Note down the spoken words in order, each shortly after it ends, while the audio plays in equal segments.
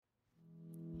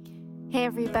Hey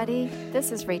everybody,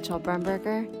 this is Rachel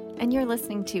Brumberger, and you're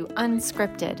listening to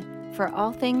Unscripted for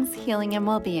all things healing and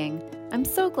well-being. I'm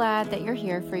so glad that you're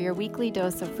here for your weekly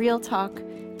dose of real talk,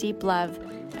 deep love,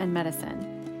 and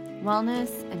medicine.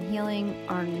 Wellness and healing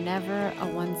are never a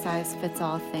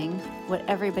one-size-fits-all thing. What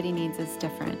everybody needs is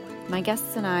different. My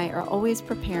guests and I are always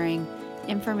preparing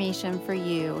information for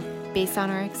you based on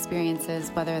our experiences,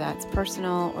 whether that's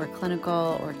personal or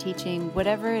clinical or teaching,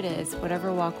 whatever it is,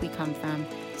 whatever walk we come from,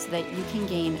 so that you can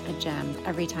gain a gem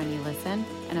every time you listen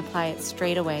and apply it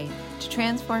straight away to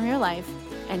transform your life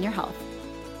and your health.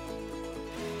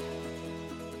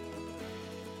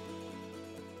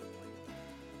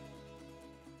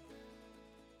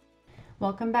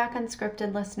 Welcome back,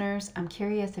 Unscripted listeners. I'm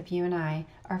curious if you and I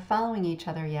are following each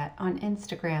other yet on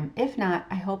Instagram. If not,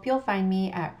 I hope you'll find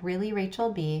me at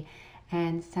ReallyRachelB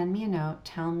and send me a note.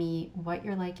 Tell me what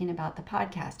you're liking about the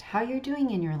podcast, how you're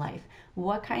doing in your life,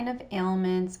 what kind of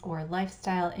ailments or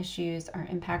lifestyle issues are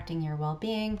impacting your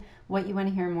well-being, what you want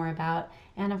to hear more about,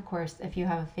 and of course, if you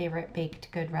have a favorite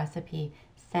baked good recipe,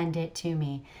 send it to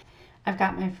me. I've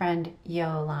got my friend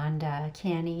Yolanda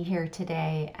Canny here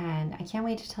today, and I can't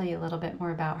wait to tell you a little bit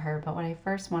more about her. But what I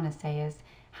first want to say is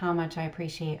how much I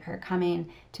appreciate her coming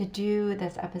to do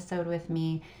this episode with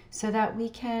me so that we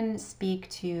can speak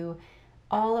to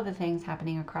all of the things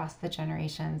happening across the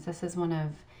generations. This is one of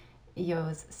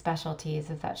Yo's specialties,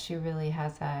 is that she really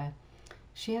has a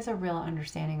real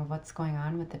understanding of what's going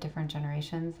on with the different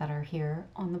generations that are here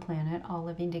on the planet, all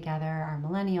living together. Our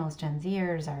millennials, Gen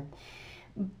Zers, our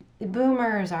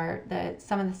boomers, are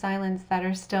some of the silents that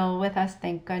are still with us,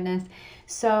 thank goodness.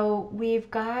 So we've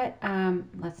got,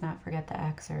 let's not forget the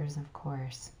Xers, of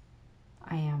course.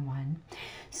 I am one.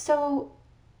 So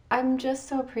I'm just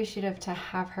so appreciative to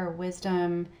have her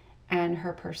wisdom and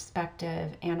her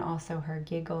perspective and also her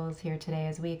giggles here today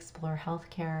as we explore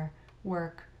healthcare,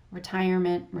 work,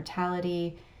 retirement,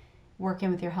 mortality,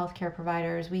 working with your healthcare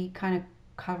providers. We kind of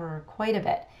cover quite a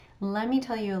bit. Let me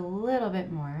tell you a little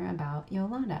bit more about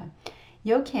Yolanda.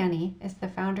 Yo Canny is the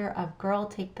founder of Girl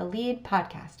Take the Lead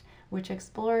podcast, which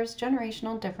explores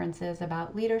generational differences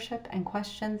about leadership and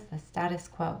questions the status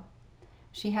quo.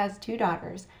 She has 2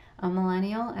 daughters, a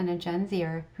millennial and a Gen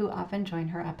Zer, who often join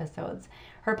her episodes.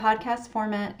 Her podcast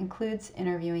format includes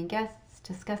interviewing guests,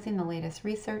 discussing the latest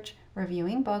research,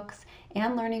 reviewing books,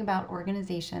 and learning about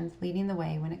organizations leading the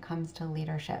way when it comes to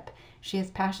leadership. She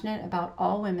is passionate about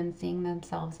all women seeing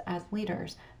themselves as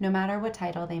leaders, no matter what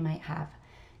title they might have.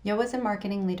 Yo was in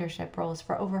marketing leadership roles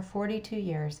for over 42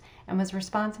 years and was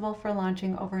responsible for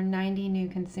launching over 90 new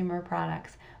consumer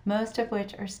products, most of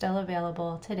which are still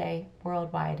available today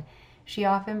worldwide. She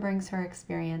often brings her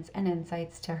experience and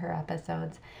insights to her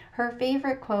episodes. Her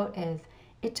favorite quote is,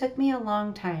 "It took me a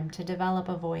long time to develop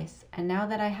a voice, and now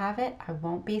that I have it, I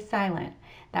won't be silent."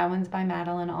 That one's by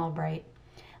Madeleine Albright.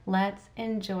 Let's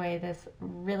enjoy this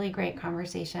really great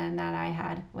conversation that I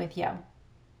had with Yo.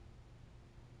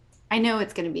 I know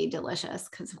it's going to be delicious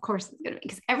because, of course, it's going to be.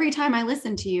 Because every time I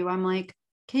listen to you, I'm like,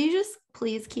 can you just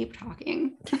please keep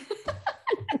talking?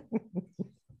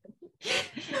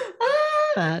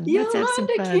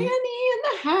 Yolanda Canny in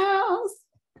the house.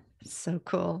 So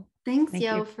cool. Thanks,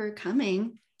 Yo, for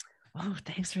coming. Oh,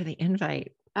 thanks for the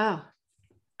invite. Oh,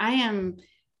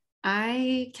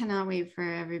 I cannot wait for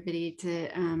everybody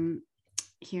to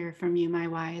hear from you, my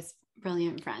wise,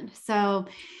 brilliant friend. So,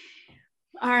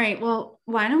 all right, well,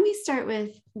 why don't we start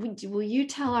with, will you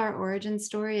tell our origin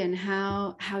story and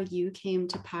how you came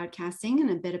to podcasting and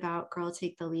a bit about Girl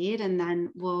Take the Lead, and then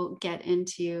we'll get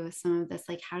into some of this,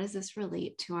 like, how does this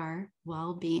relate to our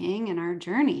well-being and our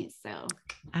journeys? So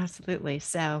absolutely.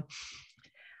 So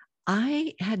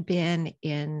I had been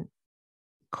in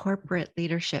corporate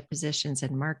leadership positions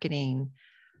in marketing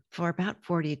for about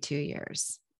 42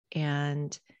 years.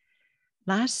 And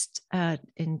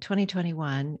in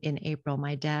 2021, in April,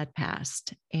 my dad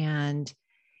passed, and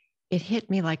it hit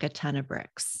me like a ton of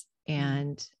bricks,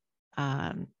 and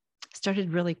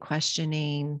started really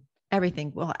questioning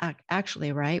everything. Well,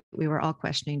 actually, right, we were all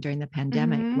questioning during the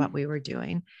pandemic what we were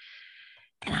doing.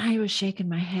 And I was shaking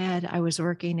my head. I was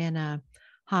working in a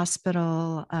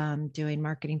hospital, doing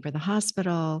marketing for the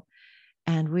hospital,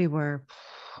 and we were,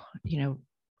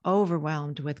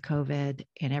 overwhelmed with COVID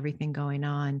and everything going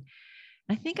on.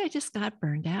 I think I just got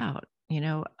burned out.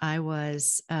 I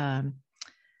was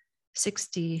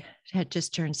 60, had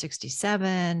just turned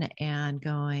 67, and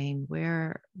going,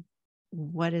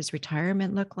 what does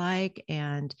retirement look like?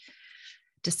 And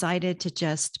decided to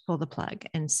just pull the plug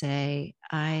and say,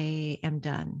 I am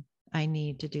done. I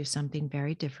need to do something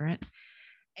very different.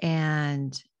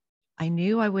 And I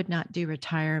knew I would not do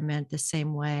retirement the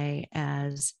same way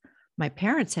as my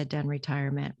parents had done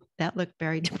retirement. That looked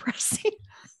very depressing.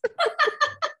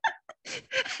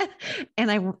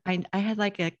 And I had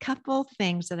like a couple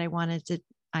things that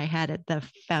I had at the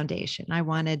foundation. I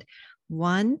wanted,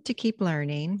 one, to keep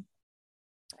learning,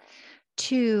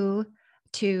 two,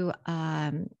 to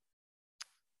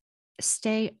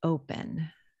stay open.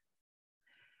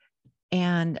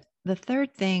 And the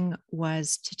third thing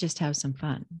was to just have some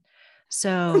fun.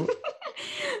 So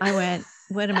I went,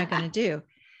 what am I going to do?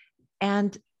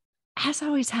 And as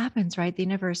always happens, right? The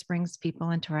universe brings people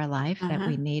into our life that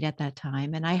we need at that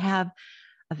time. And I have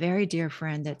a very dear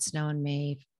friend that's known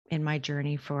me in my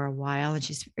journey for a while, and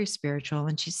she's very spiritual.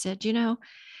 And she said,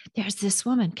 there's this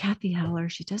woman, Kathy Heller.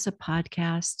 She does a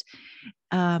podcast.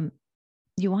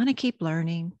 You want to keep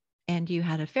learning, and you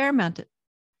had a fair amount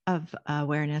of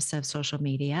awareness of social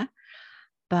media,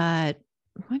 but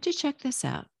why don't you check this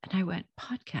out? And I went,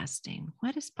 podcasting.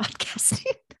 What is podcasting?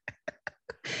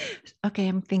 Okay,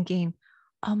 I'm thinking,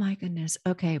 oh my goodness.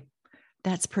 Okay,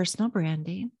 that's personal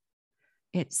branding.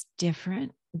 It's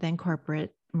different than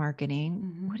corporate marketing.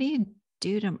 Mm-hmm. What do you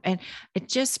do to, and it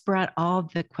just brought all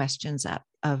the questions up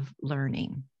of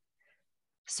learning.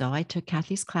 So I took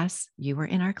Kathy's class. You were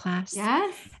in our class.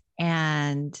 Yes.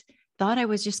 And thought I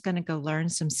was just going to go learn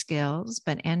some skills,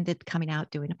 but ended coming out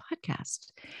doing a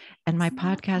podcast. And my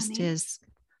podcast is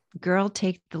Girl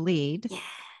Take the Lead. Yeah.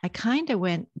 I kind of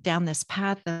went down this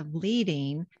path of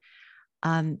leading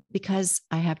because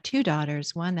I have two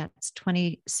daughters, one that's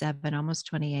 27, almost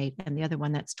 28, and the other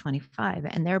one that's 25.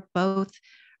 And they're both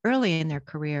early in their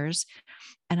careers.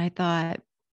 And I thought,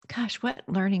 gosh, what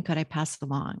learning could I pass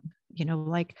along?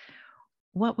 Like,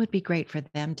 what would be great for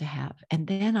them to have? And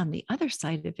then on the other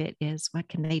side of it is, what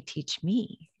can they teach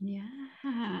me? Yeah.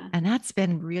 And that's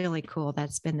been really cool.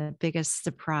 That's been the biggest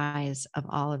surprise of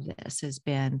all of this, has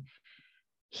been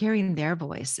hearing their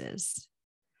voices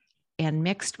and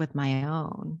mixed with my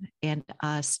own, and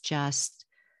us just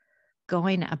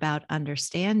going about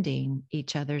understanding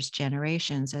each other's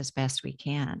generations as best we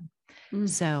can. Mm-hmm.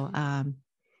 So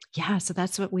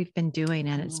that's what we've been doing.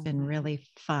 And it's been really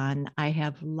fun. I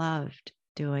have loved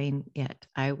doing it.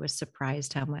 I was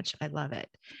surprised how much I love it.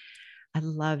 I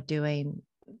love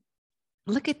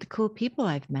look at the cool people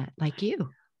I've met, like you.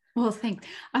 Well, thanks.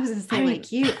 I was going to say,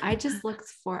 like you, I just looked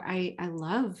for, I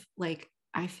love, like,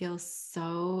 I feel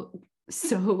so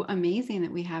amazing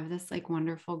that we have this like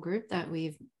wonderful group that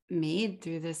we've made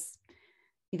through this,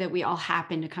 that we all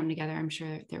happen to come together. I'm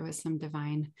sure there was some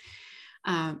divine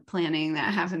planning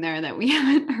that happened there that we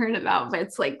haven't heard about, but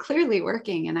it's like clearly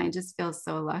working. And I just feel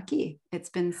so lucky. It's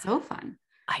been so fun.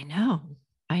 I know.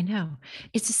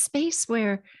 It's a space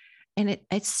where, and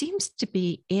it seems to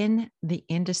be in the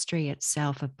industry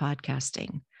itself of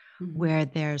podcasting, mm-hmm. where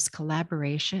there's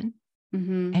collaboration,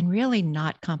 mm-hmm. and really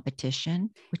not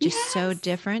competition, which is so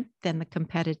different than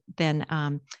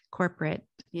the corporate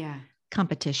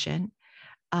competition.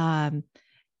 And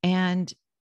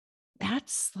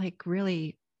that's like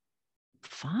really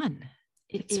fun.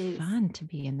 It's fun to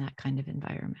be in that kind of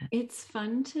environment. It's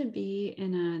fun to be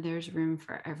there's room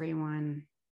for everyone.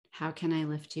 How can I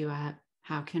lift you up?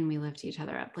 How can we lift each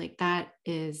other up? Like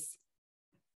it's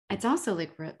also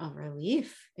like a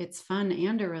relief. It's fun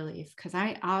and a relief, because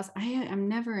I'm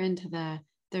never into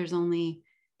there's only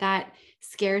that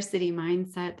scarcity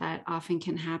mindset that often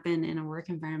can happen in a work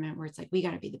environment where it's like, we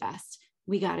got to be the best.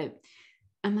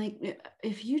 I'm like,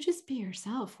 if you just be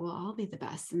yourself, we'll all be the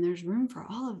best. And there's room for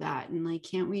all of that. And like,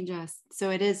 can't we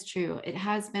so it is true. It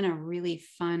has been a really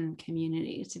fun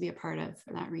community to be a part of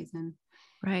for that reason.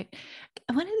 Right.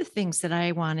 One of the things that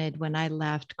I wanted when I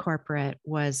left corporate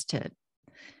was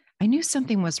I knew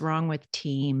something was wrong with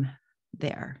team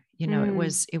there.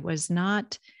 It was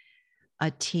not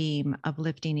a team of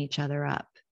lifting each other up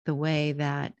the way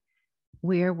that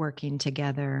we're working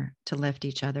together to lift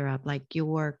each other up. Like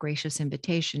your gracious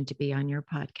invitation to be on your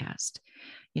podcast,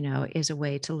 is a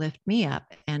way to lift me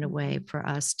up and a way for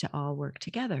us to all work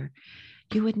together.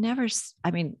 You would never,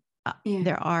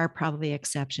 there are probably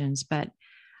exceptions, but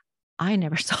I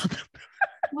never saw them.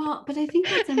 Well, but I think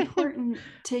that's important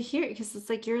to hear, because it's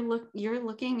like you're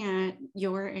looking at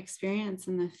your experience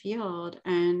in the field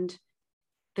and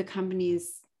the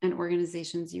companies and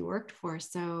organizations you worked for.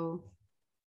 So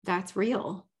that's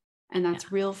real, and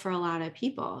that's real for a lot of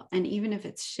people. And even if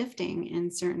it's shifting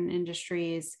in certain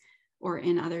industries or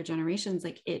in other generations,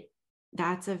 like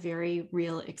that's a very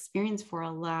real experience for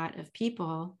a lot of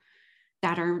people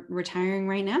that are retiring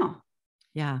right now.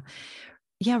 Yeah.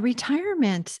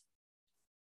 Retirement.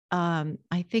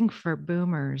 I think for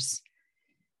boomers,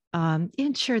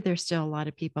 and sure, there's still a lot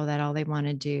of people that all they want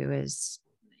to do is,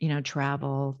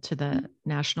 travel to the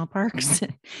national parks.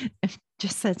 And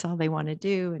just that's all they want to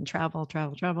do, and travel,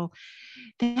 travel, travel.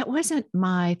 That wasn't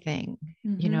my thing,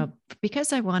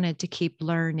 because I wanted to keep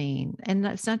learning. And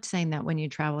that's not saying that when you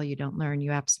travel, you don't learn,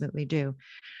 you absolutely do.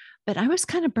 But I was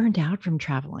kind of burned out from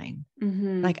traveling.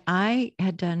 Like I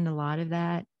had done a lot of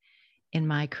that in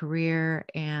my career,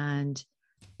 and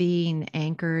being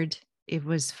anchored, it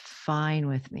was fine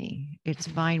with me. It's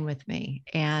fine with me.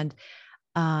 And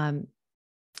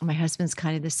my husband's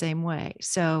kind of the same way.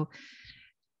 So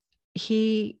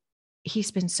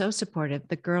he's been so supportive.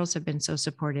 The girls have been so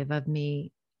supportive of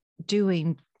me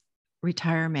doing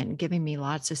retirement and giving me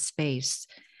lots of space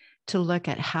to look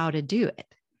at how to do it.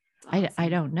 Awesome. I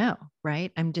don't know,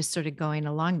 right? I'm just sort of going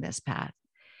along this path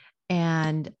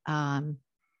and having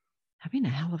a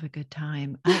hell of a good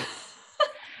time.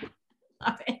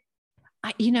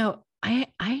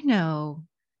 I know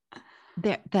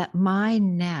that my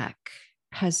neck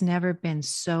has never been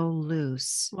so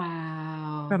loose.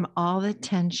 Wow. From all the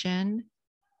tension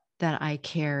that I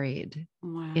carried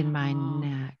in my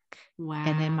neck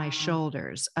and in my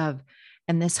shoulders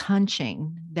and this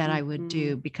hunching that I would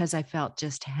do because I felt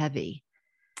just heavy.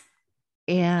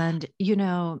 And,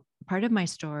 part of my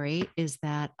story is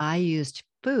that I used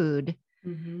food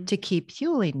to keep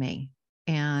fueling me,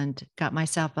 and got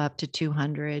myself up to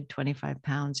 225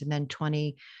 pounds. And then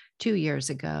 22 years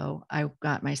ago, I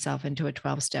got myself into a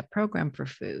 12-step program for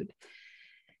food.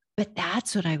 But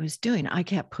that's what I was doing. I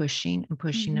kept pushing and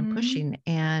pushing and pushing.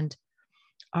 And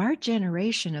our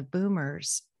generation of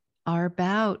boomers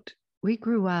we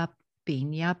grew up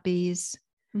being yuppies,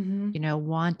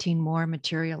 wanting more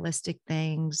materialistic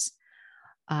things.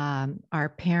 Our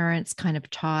parents kind of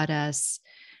taught us,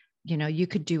 you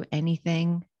could do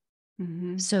anything.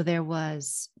 So there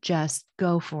was just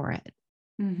go for it.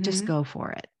 Just go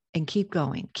for it and keep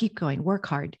going, work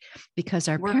hard, because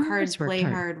our parents worked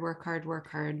hard. Work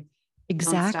hard.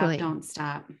 Exactly.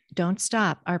 Don't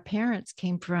stop. Our parents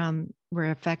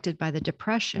were affected by the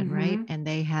Depression, right? And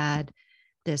they had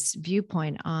this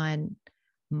viewpoint on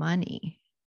money.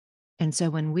 And so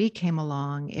when we came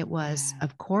along, it was,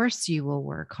 of course you will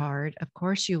work hard. Of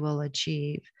course you will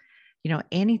achieve,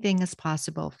 anything is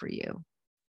possible for you.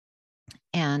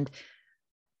 And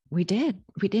we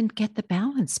didn't get the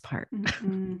balance part.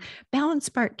 Balance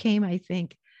part came, I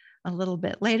think, a little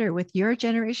bit later with your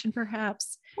generation,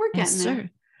 perhaps. We're getting there.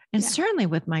 And certainly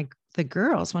with the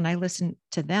girls, when I listen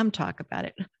to them talk about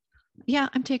it,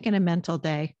 I'm taking a mental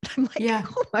day. I'm like,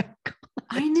 oh my God.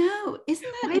 I know.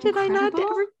 Isn't that incredible?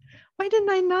 Why didn't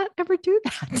I not ever do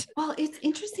that? Well, it's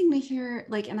interesting to hear,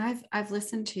 and I've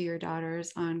listened to your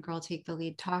daughters on Girl Take the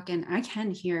Lead talk, and I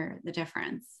can hear the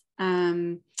difference.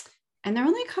 And they're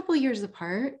only a couple of years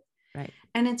apart. Right.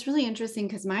 And it's really interesting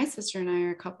because my sister and I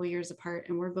are a couple of years apart,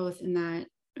 and we're both in that.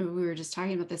 We were just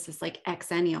talking about this. It's like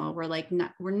exennial. We're like,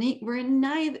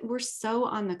 we're so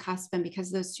on the cusp, and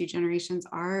because those two generations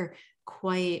are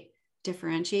quite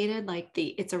differentiated,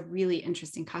 it's a really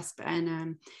interesting cusp.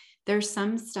 And there's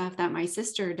some stuff that my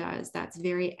sister does that's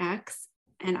very X,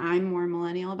 and I'm more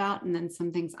millennial about, and then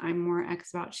some things I'm more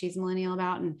X about, she's millennial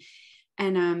about,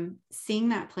 and seeing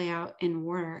that play out in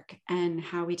work and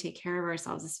how we take care of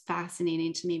ourselves is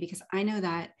fascinating to me, because I know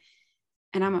that,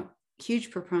 and I'm a huge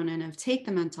proponent of take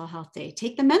the mental health day,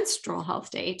 take the menstrual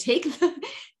health day, take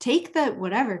the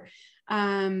whatever.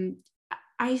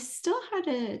 I still had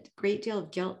a great deal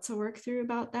of guilt to work through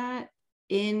about that.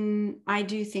 I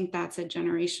do think that's a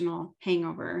generational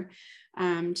hangover,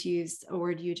 to use a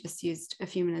word you just used a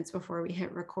few minutes before we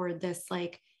hit record this,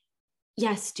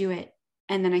 yes, do it.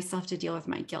 And then I still have to deal with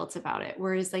my guilt about it.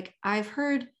 Whereas I've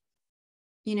heard,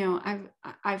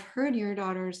 I've heard your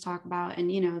daughters talk about, and,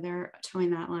 they're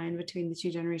towing that line between the two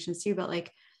generations too, but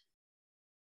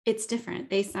it's different.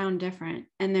 They sound different,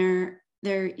 and they're,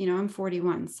 I'm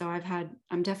 41. So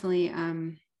I'm definitely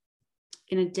in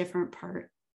a different part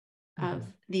of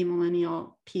the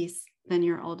millennial piece than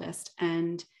your oldest.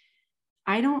 And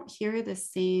I don't hear the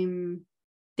same.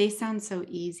 They sound so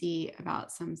easy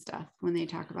about some stuff when they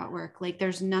talk about work.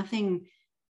 There's nothing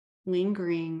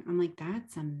lingering. I'm like,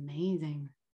 that's amazing.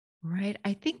 Right.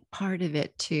 I think part of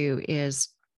it too is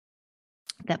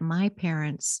that my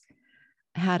parents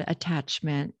had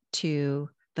attachment to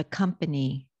the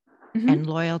company and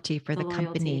loyalty for the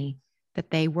company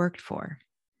that they worked for.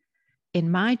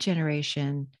 In my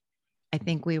generation, I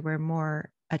think we were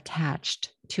more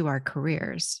attached to our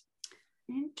careers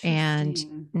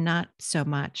and not so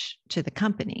much to the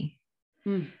company.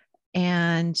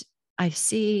 And I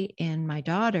see in my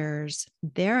daughters,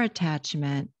 their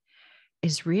attachment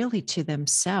is really to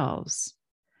themselves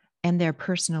and their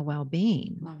personal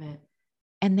well-being. Love it.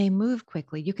 and they move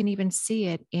quickly. You can even see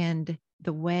it in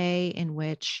the way in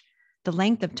which the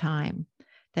length of time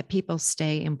that people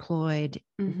stay employed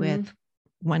Mm-hmm. with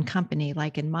one company.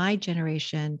 Like in my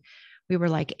generation, we were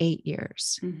like 8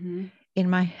 years. Mm-hmm. In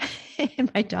my in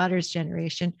my daughter's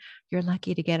generation, you're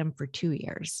lucky to get them for 2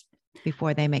 years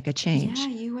before they make a Yeah, change.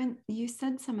 you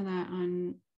said some of that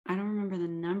on, I don't remember the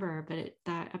number, but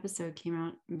that episode came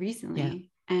out Yeah.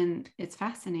 recently, and it's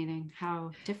fascinating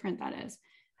how different that is.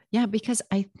 Yeah, because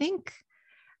I think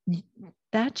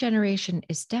that generation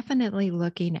is definitely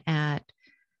looking at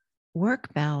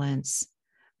work balance,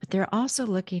 but they're also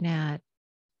looking at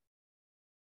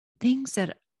things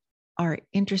that are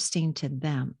interesting to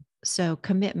them. So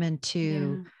commitment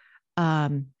to Yeah.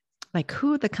 um, like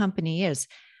who the company is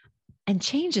and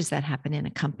changes that happen in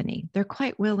a company. They're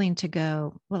quite willing to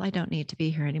go, well, I don't need to be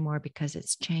here anymore because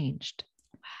it's changed.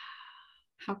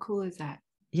 How cool is that?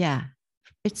 Yeah.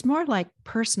 It's more like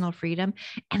personal freedom.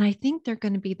 And I think they're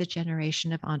going to be the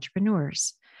generation of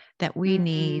entrepreneurs that we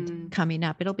need Mm, coming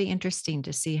up. It'll be interesting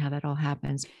to see how that all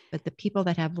happens. But the people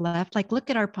that have left, like, look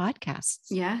at our podcasts.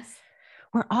 yes.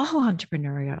 We're all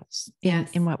entrepreneurials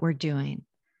Yes. in what we're doing.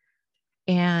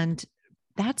 And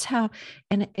that's how,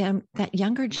 and that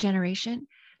younger generation,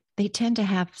 they tend to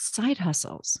have side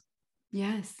hustles.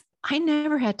 Yes. I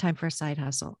never had time for a side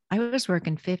hustle. I was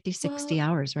working 50, 60 Well,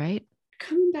 hours, right?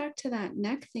 coming back to that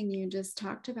neck thing you just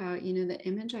talked about, the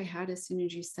image I had as soon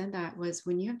as you said that was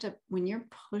when you're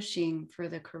pushing for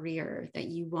the career that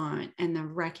you want and the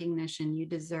recognition you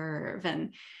deserve,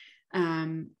 and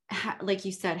like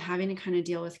you said, having to kind of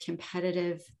deal with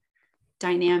competitive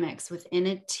dynamics within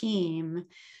a team.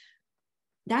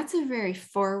 That's a very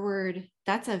forward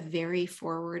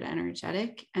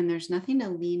energetic, and there's nothing to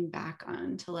lean back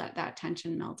on to let that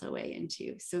tension melt away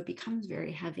into. So it becomes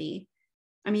very heavy.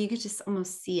 I mean, you could just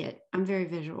almost see it. I'm very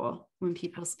visual when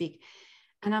people speak.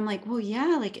 And I'm like, well,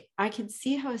 yeah, like I could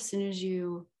see how as soon as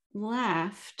you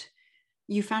left,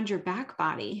 you found your back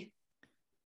body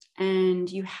and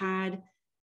you had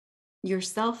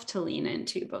yourself to lean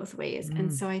into both ways.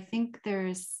 And Mm. so I think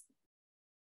there's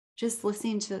just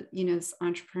listening to, this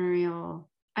entrepreneurial,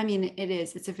 I mean,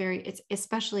 it's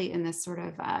especially in this sort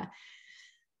of,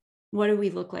 what do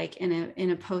we look like in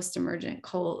a post-emergent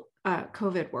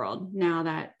COVID world now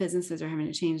that businesses are having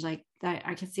to change like that.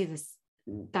 I can see this,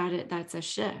 that's a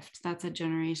shift. That's a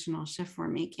generational shift we're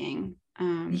making.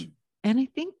 And I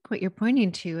think what you're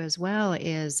pointing to as well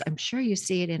is I'm sure you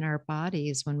see it in our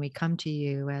bodies when we come to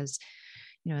you as,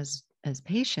 as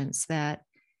patients, that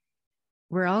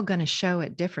we're all going to show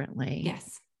it differently.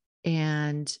 Yes.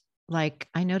 And like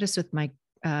I noticed with my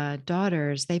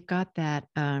daughters, they've got that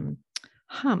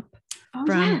hump Oh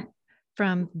yeah.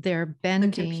 from their The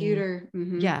bending. computer.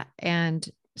 Mm-hmm. Yeah. And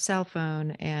cell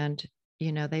phone, and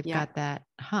they've Yeah. got that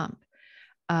hump.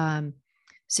 Um,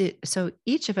 so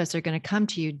each of us are going to come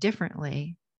to you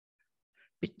differently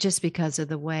just because of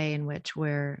the way in which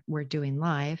we're doing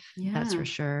life. That's Yeah. for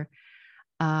sure.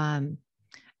 And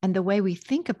the way we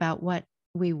think about what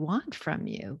we want from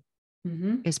you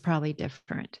Mm-hmm. is probably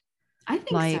different. I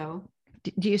think Like, so.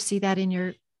 do you see that in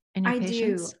your I do.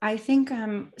 patients? I think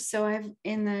so I've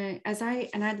in the as I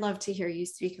and I'd love to hear you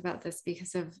speak about this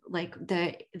because of like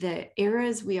the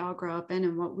eras we all grow up in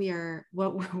and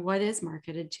what is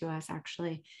marketed to us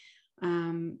actually.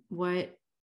 What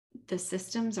the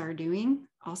systems are doing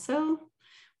also,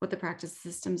 what the practice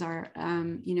systems are,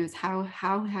 is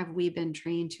how have we been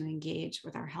trained to engage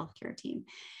with our healthcare team.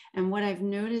 And what I've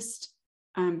noticed,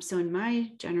 so in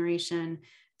my generation,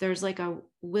 there's like a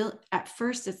will. At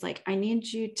first it's like, I need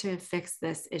you to fix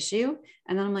this issue,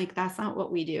 and then I'm like, that's not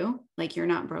what we do. Like, you're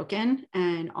not broken,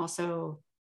 and also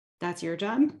that's your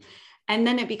job. And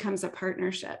then it becomes a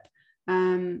partnership.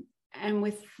 And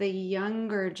with the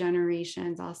younger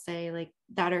generations, I'll say, like,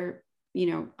 that are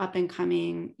up and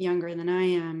coming, younger than I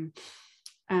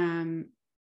am,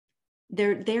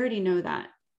 they already know that.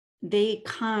 They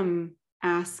come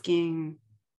asking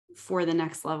for the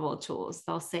next level of tools.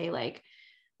 They'll say like,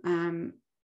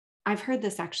 I've heard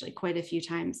this actually quite a few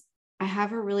times. I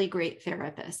have a really great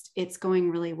therapist. It's going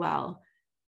really well,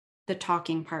 the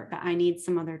talking part, but I need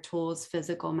some other tools,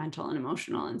 physical, mental, and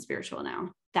emotional and spiritual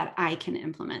now that I can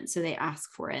implement. So they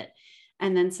ask for it.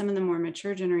 And then some of the more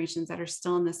mature generations that are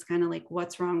still in this kind of like,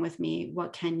 what's wrong with me?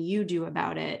 What can you do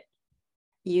about it?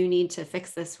 You need to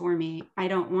fix this for me. I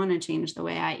don't want to change the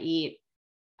way I eat.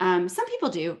 Some people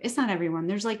do. It's not everyone.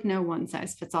 There's like no one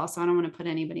size fits all. So I don't want to put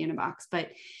anybody in a box, but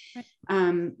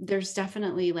there's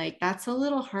definitely like, that's a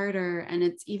little harder. And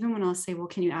it's even when I'll say, well,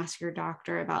 can you ask your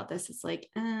doctor about this? It's like,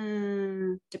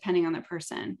 depending on the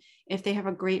person. If they have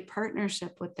a great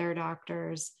partnership with their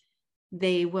doctors,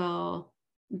 they will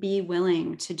be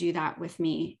willing to do that with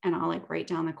me. And I'll like write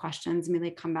down the questions and be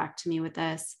like, come back to me with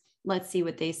this. Let's see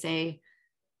what they say.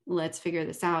 Let's figure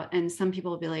this out. And some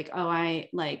people will be like, oh, I'm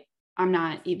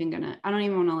not even I don't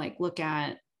even want to like look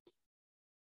at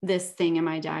this thing in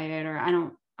my diet, or I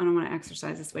don't want to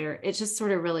exercise this way, or it's just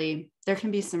sort of really, there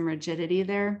can be some rigidity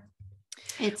there.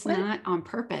 It's not on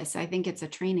purpose. I think it's a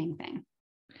training thing.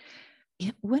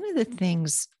 Yeah, one of the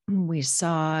things we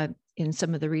saw in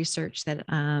some of the research that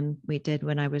we did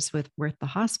when I was with the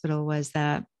hospital was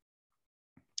that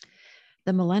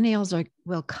the millennials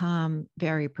will come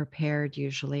very prepared,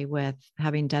 usually with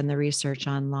having done the research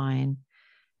online,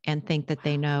 and think that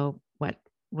they know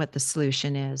what the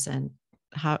solution is and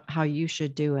how you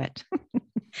should do it.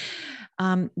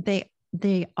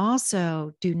 They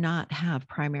also do not have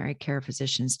primary care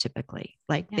physicians typically.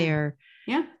 Like they're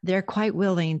quite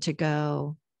willing to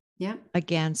go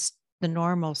against the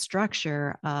normal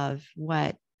structure of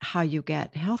how you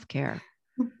get healthcare.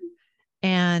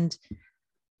 And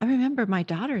I remember my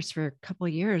daughters for a couple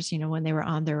of years, when they were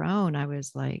on their own, I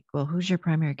was like, well, who's your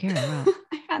primary care? Well,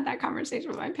 I had that conversation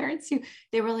with my parents too.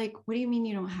 They were like, what do you mean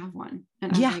you don't have one?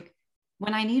 And I was like,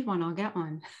 when I need one, I'll get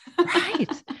one.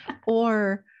 Right.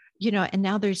 Or, and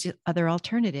now there's other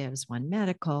alternatives, One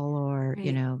Medical, or,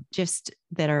 just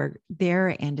that are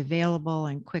there and available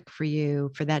and quick for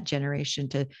you, for that generation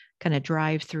to kind of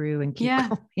drive through and keep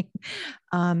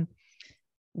going.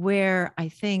 Where I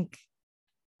think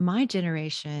my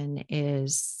generation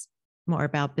is more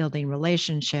about building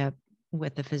relationship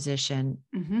with the physician.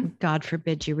 Mm-hmm. God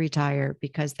forbid you retire,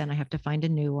 because then I have to find a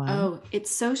new one. Oh, it's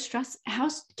so stressful.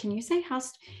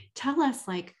 Tell us,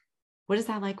 like, what is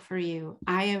that like for you?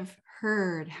 I have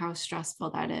heard how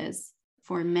stressful that is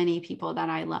for many people that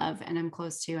I love and I'm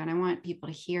close to. And I want people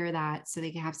to hear that so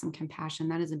they can have some compassion.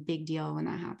 That is a big deal when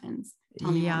that happens.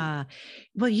 Yeah.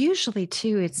 Well, usually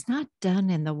too, it's not done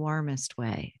in the warmest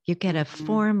way. You get a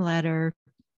form letter,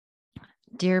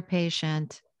 dear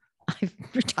patient, I've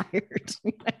retired.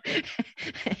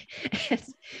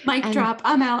 Mic drop,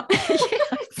 I'm out.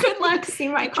 Good luck, see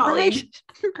my colleague.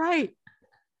 Right.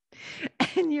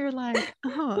 And you're like,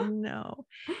 oh no.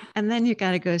 And then you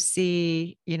got to go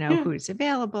see, who's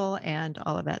available and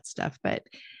all of that stuff. But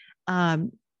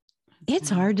it's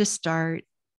hard to start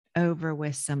over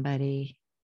with somebody.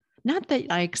 Not that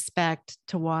I expect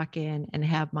to walk in and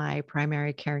have my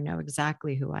primary care know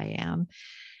exactly who I am,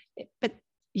 but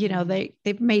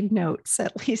they've made notes,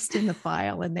 at least in the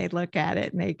file, and they look at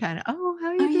it and they kind of, oh, how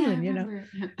are you doing?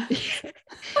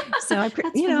 So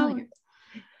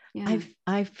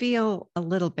I feel a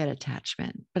little bit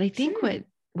attachment, but I think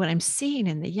what I'm seeing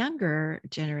in the younger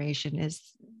generation is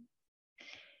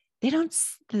they don't,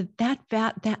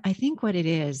 that I think what it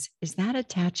is that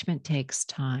attachment takes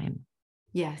time.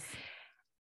 Yes.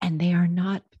 And they are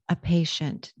not a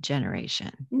patient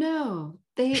generation. No,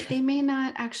 they may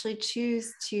not actually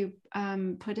choose to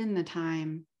put in the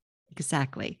time.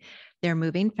 Exactly. They're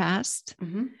moving fast.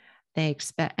 Mm-hmm. They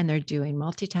expect, and they're doing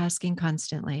multitasking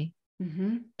constantly.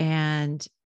 Mm-hmm. And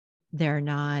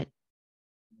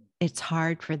it's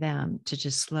hard for them to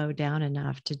just slow down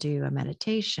enough to do a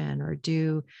meditation or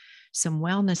do some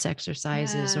wellness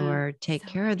exercises or take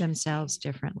care of themselves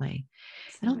differently.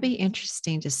 It'll be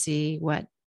interesting to see what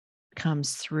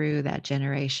comes through that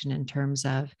generation in terms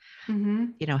of,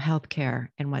 healthcare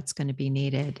and what's going to be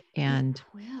needed. And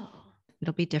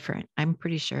it'll be different. I'm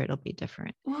pretty sure it'll be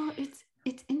different. Well,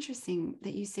 it's interesting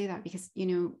that you say that, because,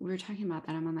 we were talking about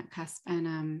that. I'm on that cusp,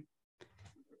 and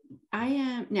I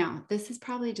am now, this is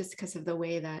probably just because of the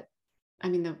way that,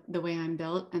 the way I'm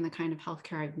built and the kind of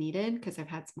healthcare I've needed, because I've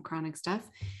had some chronic stuff,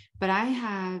 but I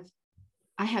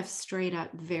have straight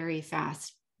up very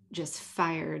fast just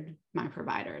fired my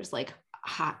providers, like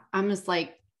hot. I'm just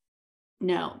like,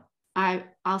 no,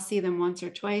 I'll see them once or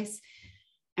twice.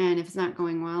 And if it's not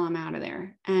going well, I'm out of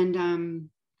there. And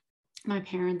my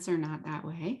parents are not that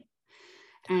way.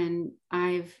 And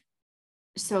I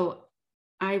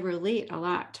relate a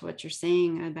lot to what you're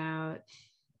saying about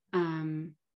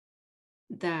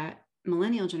that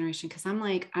millennial generation, because I'm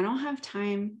like, I don't have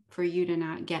time for you to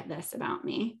not get this about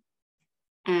me,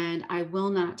 and I will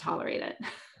not tolerate it.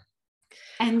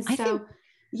 And so,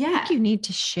 I think you need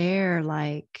to share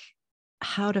like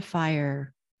how to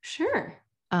fire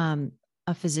a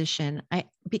physician.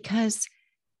 Because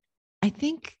I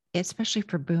think, especially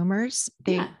for boomers,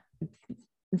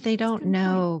 they don't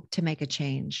know to make a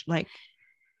change, like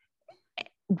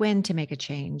when to make a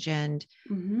change and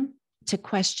to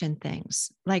question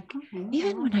things. Like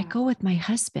even when I go with my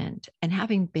husband, and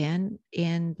having been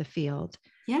in the field,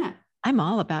 I'm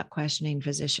all about questioning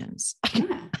physicians.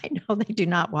 I No, they do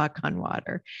not walk on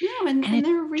water. No, And and it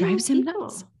they're real drives him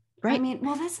nuts. people. I Right. mean,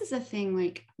 well, this is the thing,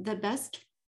 like the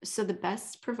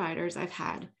best providers I've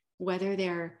had, whether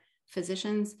they're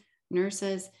physicians,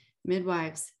 nurses,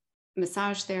 midwives,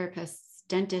 massage therapists,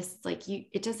 dentists, like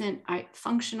it doesn't,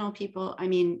 functional people, I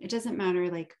mean, it doesn't matter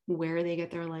like where they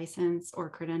get their license or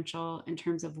credential in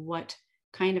terms of what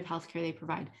kind of healthcare they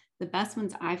provide. The best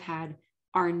ones I've had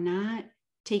are not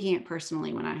taking it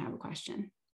personally when I have a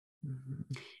question.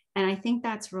 Mhm. And I think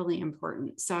that's really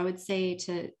important. So I would say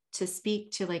to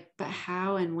speak to like, but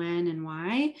how and when and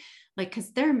why, like,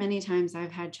 because there are many times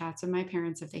I've had chats with my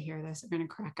parents. If they hear this, they're going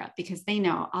to crack up because they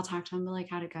know I'll talk to them, but like,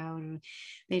 how'd it go? And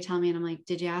they tell me, and I'm like,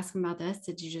 did you ask him about this?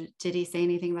 Did he say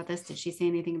anything about this? Did she say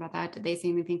anything about that? Did they say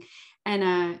anything?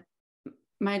 And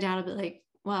my dad will be like,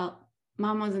 well,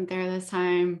 mom wasn't there this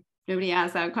time. Nobody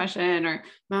asked that question. Or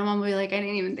my mom will be like, I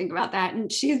didn't even think about that.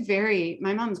 And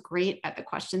my mom's great at the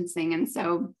questions thing.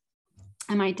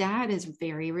 And my dad is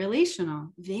very relational.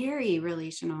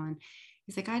 And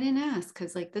he's like, I didn't ask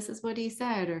because like this is what he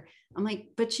said. Or I'm like,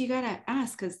 but you got to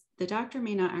ask because the doctor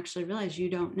may not actually realize you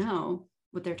don't know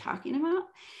what they're talking about.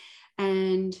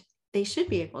 And they should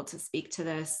be able to speak to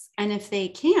this. And if they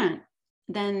can't,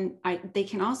 then they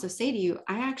can also say to you,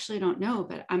 I actually don't know,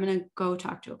 but I'm going to go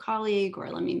talk to a colleague or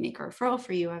let me make a referral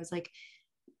for you. I was like,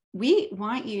 we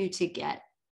want you to get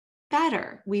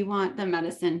better. We want the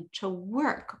medicine to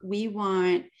work. We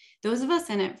want those of us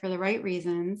in it for the right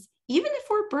reasons, even if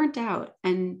we're burnt out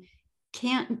and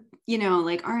can't,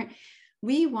 like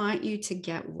we want you to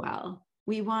get well.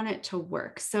 We want it to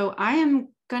work. So I am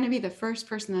going to be the first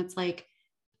person that's like,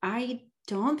 I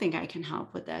don't think I can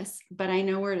help with this, but I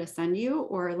know where to send you,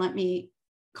 or let me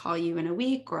call you in a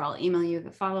week, or I'll email you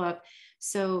the follow-up.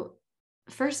 So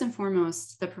first and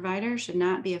foremost, the provider should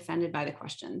not be offended by the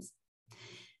questions.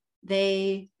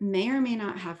 They may or may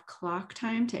not have clock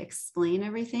time to explain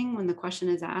everything when the question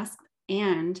is asked.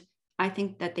 And I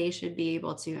think that they should be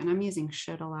able to, and I'm using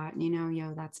should a lot,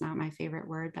 and that's not my favorite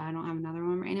word, but I don't have another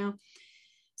one right now.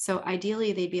 So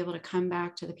ideally, they'd be able to come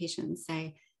back to the patient and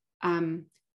say,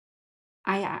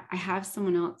 I have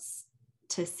someone else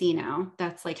to see now.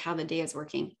 That's like how the day is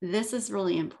working. This is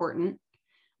really important.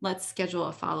 Let's schedule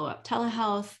a follow-up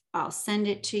telehealth. I'll send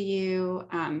it to you.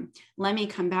 Let me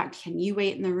come back. Can you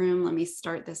wait in the room? Let me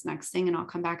start this next thing and I'll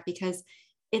come back, because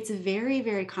it's very,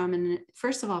 very common.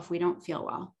 First of all, if we don't feel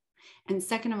well. And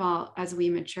second of all, as we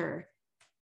mature.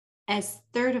 As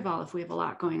third of all, if we have a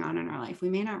lot going on in our life, we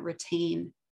may not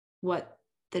retain what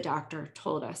the doctor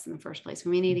told us in the first place.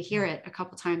 We may need to hear it a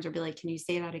couple of times or be like, can you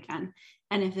say that again?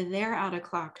 And if they're out of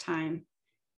clock time,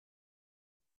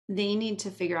 they need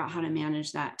to figure out how to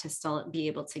manage that to still be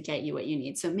able to get you what you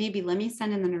need. So maybe let me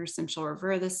send in the nurse and she'll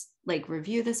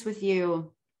review this with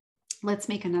you. Let's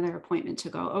make another appointment to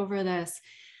go over this.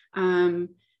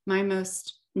 My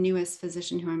most newest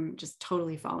physician, who I'm just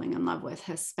totally falling in love with,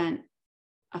 has spent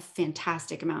a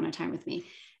fantastic amount of time with me.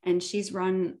 And she's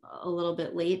run a little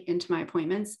bit late into my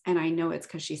appointments. And I know it's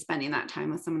because she's spending that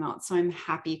time with someone else. So I'm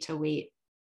happy to wait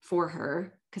for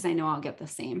her because I know I'll get the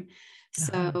same.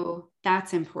 So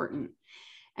that's important.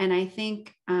 And I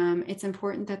think it's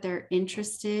important that they're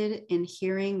interested in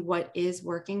hearing what is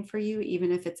working for you,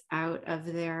 even if it's out of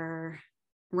their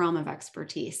realm of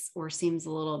expertise or seems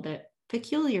a little bit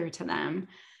peculiar to them,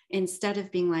 instead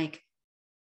of being like,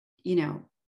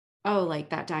 oh, like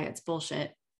that diet's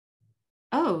bullshit.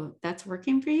 Oh, that's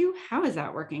working for you? How is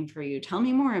that working for you? Tell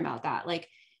me more about that. Like,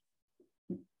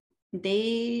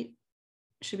 they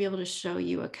should be able to show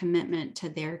you a commitment to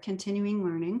their continuing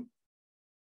learning.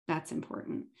 That's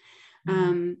important.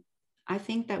 Mm-hmm. I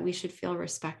think that we should feel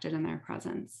respected in their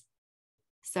presence.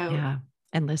 So yeah,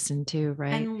 and listened to,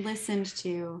 right? And listened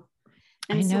to.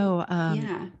 And I know.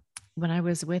 Yeah. When I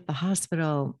was with the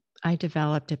hospital, I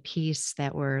developed a piece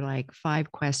that were like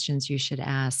 5 questions you should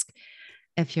ask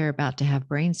if you're about to have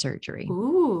brain surgery.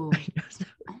 Ooh.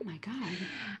 Oh my God.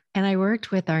 And I worked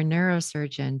with our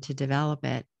neurosurgeon to develop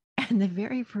it. And the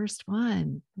very first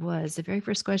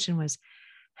question was,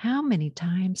 how many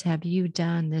times have you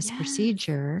done this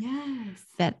procedure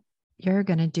that you're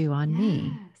going to do on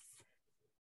me?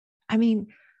 I mean,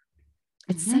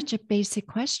 it's such a basic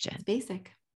question. It's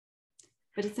basic,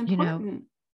 but it's important.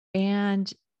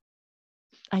 And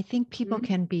I think people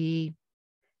can be,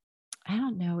 I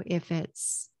don't know if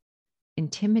it's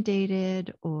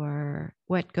intimidated or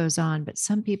what goes on, but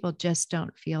some people just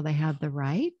don't feel they have the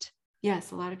right.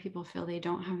 Yes, a lot of people feel they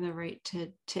don't have the right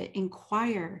to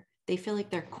inquire. They feel like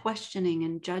they're questioning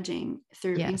and judging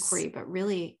through inquiry, but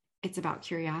really it's about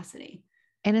curiosity.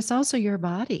 And it's also your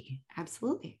body.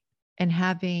 Absolutely. And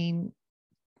having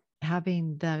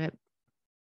the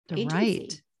agency.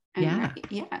 right And Yeah.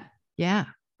 yeah. Yeah.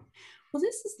 Well,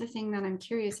 this is the thing that I'm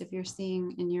curious if you're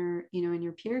seeing in your, in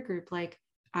your peer group. Like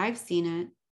I've seen it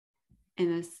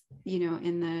in this,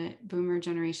 in the boomer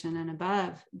generation and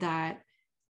above, that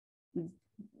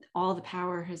all the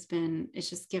power it's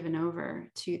just given over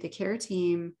to the care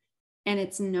team. And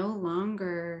it's no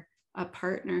longer a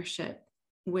partnership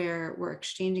where we're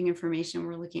exchanging information,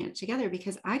 we're looking at it together.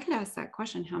 Because I could ask that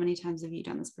question, how many times have you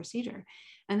done this procedure?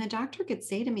 And the doctor could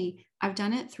say to me, I've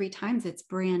done it 3 times. It's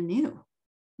brand new.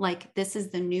 Like, this is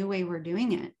the new way we're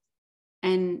doing it.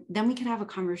 And then we could have a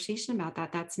conversation about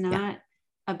that. That's not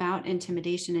about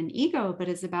intimidation and ego, but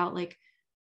it's about like,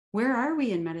 where are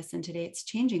we in medicine today? It's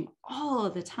changing all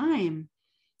of the time.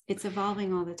 It's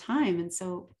evolving all the time. And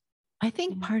so I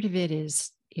think part of it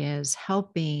is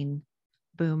helping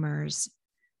boomers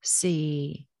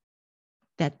see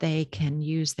that they can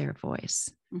use their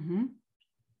voice. Mm-hmm.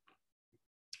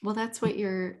 Well, that's one of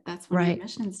your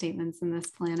mission statements in this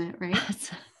planet,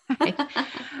 right? Right.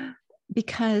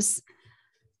 Because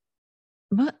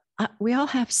we all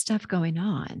have stuff going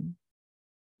on.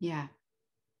 Yeah.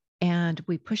 And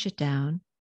we push it down,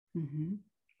 mm-hmm.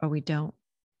 or we don't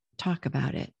talk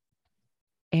about it.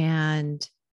 And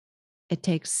it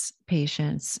takes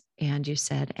patience, and you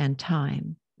said, and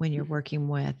time when you're working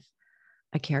with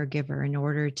a caregiver in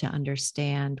order to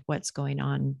understand what's going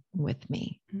on with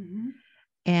me. Mm-hmm.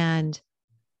 And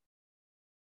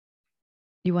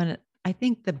I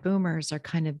think the boomers are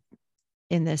kind of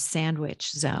in this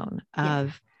sandwich zone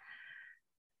of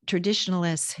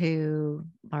traditionalists who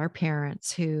are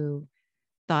parents who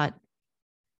thought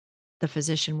the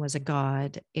physician was a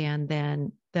god. And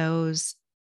then those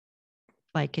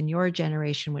like in your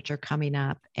generation, which are coming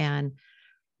up and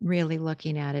really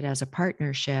looking at it as a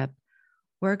partnership,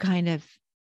 we're kind of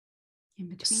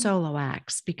solo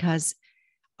acts, because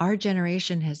our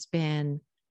generation has been,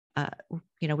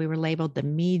 we were labeled the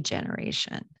me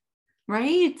generation.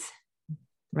 Right.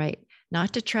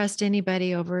 Not to trust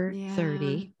anybody over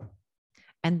 30.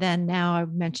 And then now I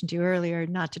mentioned to you earlier,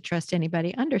 not to trust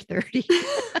anybody under 30.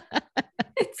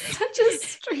 It's such a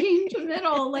strange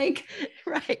middle. Like,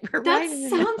 that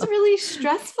sounds really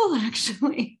stressful,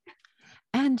 actually.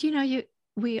 And,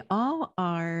 we all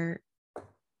are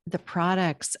the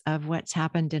products of what's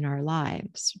happened in our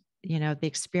lives, the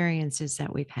experiences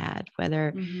that we've had,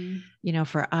 whether,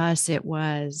 for us, it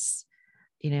was,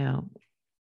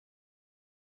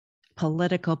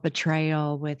 political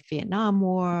betrayal with Vietnam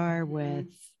War, with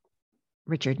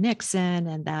Richard Nixon,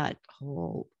 and that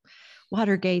whole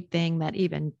Watergate thing that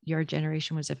even your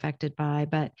generation was affected by.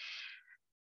 But,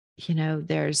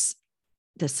 there's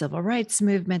the civil rights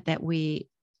movement that we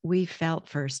felt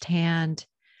firsthand,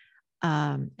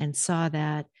 and saw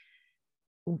that,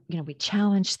 we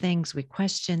challenge things, we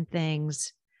question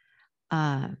things.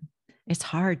 It's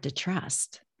hard to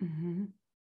trust.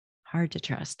 Hard to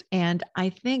trust. And I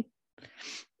think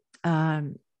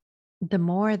the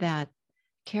more that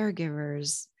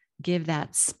caregivers give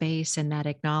that space and that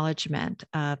acknowledgement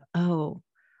of, oh,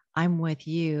 I'm with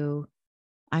you,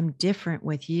 I'm different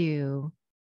with you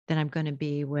than I'm going to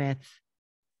be with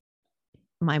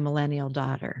my millennial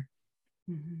daughter.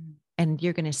 And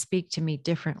you're going to speak to me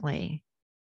differently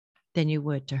than you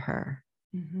would to her.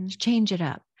 Change it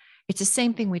up. It's the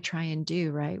same thing we try and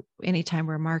do, right? Anytime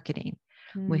we're marketing,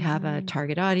 we have a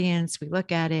target audience, we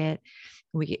look at it,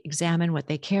 we examine what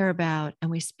they care about, and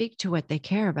we speak to what they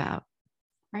care about.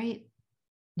 Right.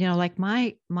 Like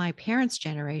my parents'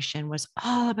 generation was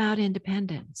all about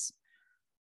independence.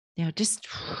 Just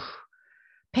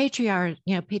patriarch,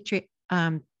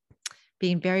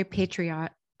 being very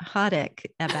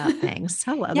patriotic about things.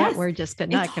 Hello, that word just could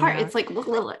not come out. It's like,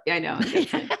 I know.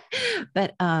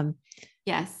 But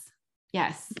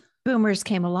yes. Boomers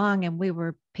came along and we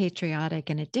were patriotic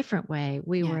in a different way.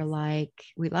 We were like,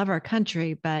 we love our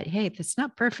country, but hey, it's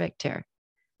not perfect here.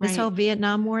 This whole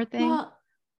Vietnam War thing. Well,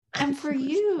 and for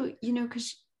you,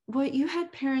 because you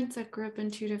had parents that grew up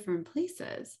in 2 different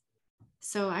places.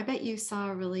 So I bet you saw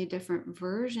a really different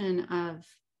version of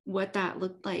what that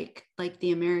looked like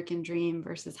the American dream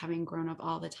versus having grown up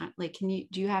all the time. Like,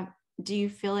 do you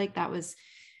feel like that was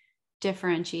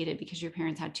differentiated because your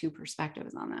parents had 2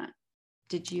 perspectives on that?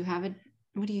 Did you have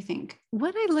what do you think?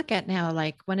 What I look at now,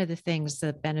 like one of the things,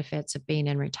 the benefits of being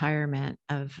in retirement,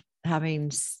 of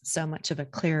having so much of a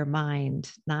clear mind,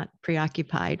 not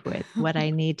preoccupied with what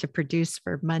I need to produce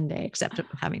for Monday, except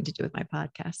having to do with my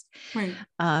podcast,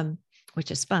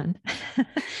 which is fun,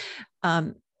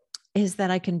 is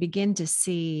that I can begin to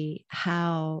see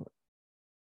how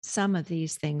some of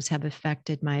these things have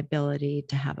affected my ability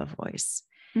to have a voice.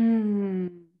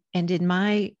 And in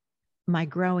my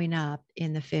growing up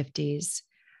in the 50s,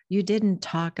 you didn't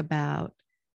talk about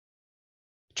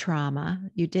trauma.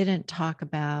 You didn't talk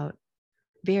about,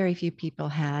 very few people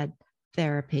had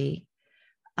therapy.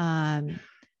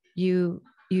 You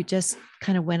just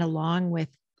kind of went along with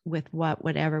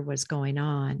whatever was going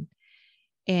on,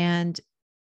 and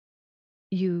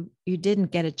you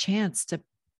didn't get a chance to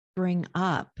bring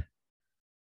up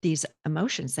these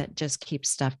emotions that just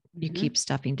you keep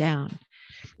stuffing down.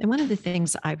 And one of the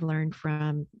things I've learned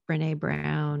from Brene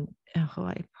Brown, oh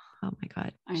my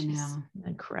God, I know,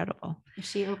 incredible. If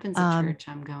she opens a church,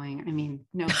 I'm going. I mean,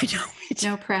 no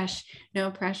pressure,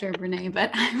 Brene,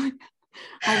 but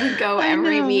I would go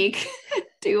every week,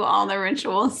 do all the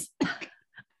rituals.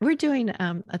 We're doing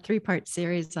a 3-part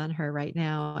series on her right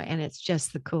now, and it's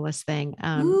just the coolest thing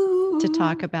to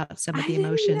talk about some of the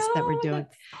emotions that we're doing.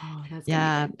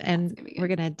 That's and we're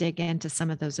going to dig into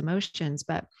some of those emotions.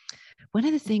 But one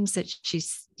of the things that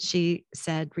she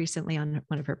said recently on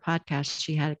one of her podcasts,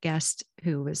 she had a guest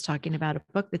who was talking about a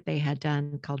book that they had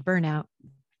done called Burnout.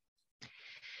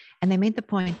 And they made the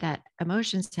point that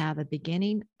emotions have a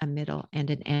beginning, a middle, and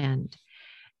an end.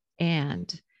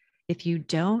 And if you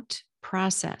don't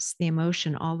process the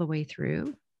emotion all the way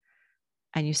through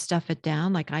and you stuff it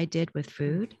down like I did with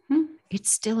food,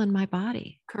 it's still in my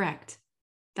body. Correct.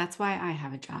 That's why I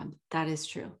have a job. That is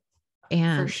true.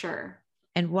 And for sure.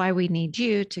 And why we need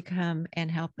you to come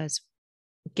and help us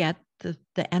get the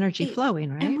energy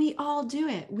flowing, right? And we all do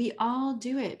it. We all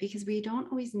do it because we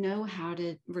don't always know how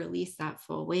to release that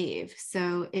full wave.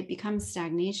 So it becomes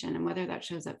stagnation. And whether that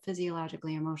shows up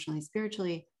physiologically, emotionally,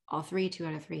 spiritually, all three, 2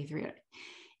 out of 3, 3 out of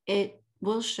 3, it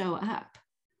will show up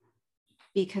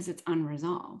because it's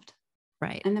unresolved.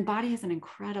 Right. And the body has an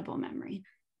incredible memory.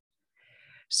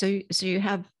 So you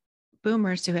have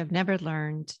boomers who have never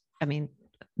learned, I mean,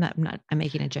 I'm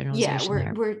making a generalization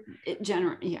there. We're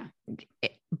general. Yeah.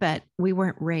 But we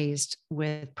weren't raised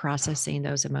with processing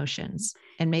those emotions.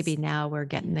 And maybe now we're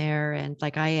getting there. And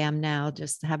like I am now,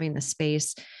 just having the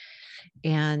space.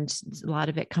 And a lot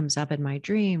of it comes up in my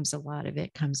dreams. A lot of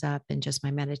it comes up in just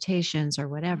my meditations or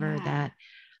whatever, that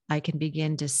I can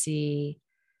begin to see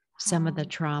some of the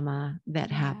trauma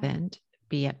that happened,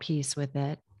 be at peace with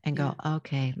it, and go,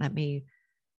 okay, let me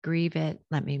grieve it.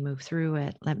 Let me move through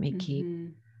it. Let me keep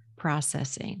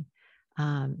processing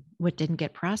what didn't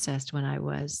get processed when I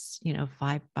was,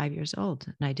 5 years old,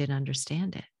 and I didn't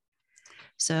understand it.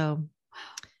 So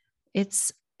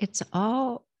it's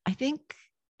all, I think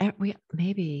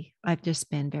maybe I've just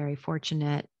been very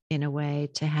fortunate in a way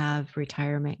to have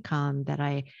retirement come, that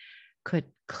I could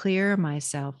clear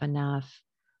myself enough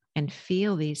and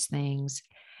feel these things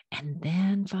and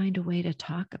then find a way to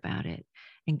talk about it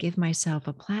and give myself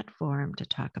a platform to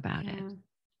talk about it.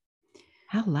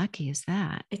 How lucky is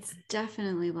that? It's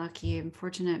definitely lucky and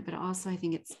fortunate, but also I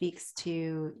think it speaks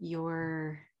to you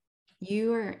are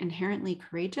inherently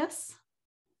courageous.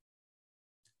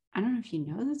 I don't know if you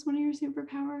know that's one of your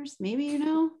superpowers. Maybe you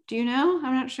know. Do you know?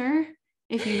 I'm not sure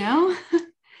if you know.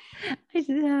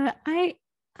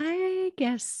 I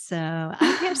guess so.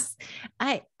 I guess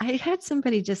I had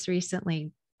somebody just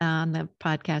recently on the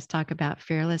podcast talk about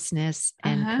fearlessness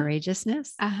and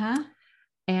courageousness.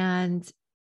 And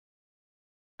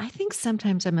I think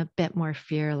sometimes I'm a bit more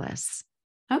fearless.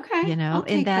 Okay.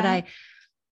 In that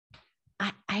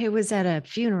I was at a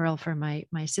funeral for my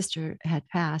sister had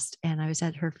passed, and I was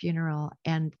at her funeral,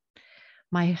 and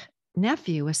my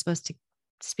nephew was supposed to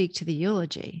speak to the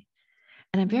eulogy.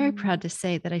 And I'm very proud to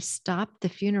say that I stopped the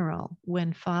funeral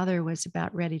when Father was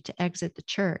about ready to exit the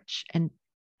church and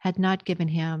had not given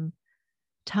him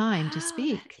time to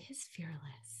speak. That is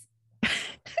fearless.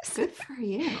 Good for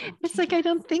you. It's like, I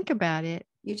don't think about it.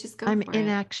 You just go. I'm in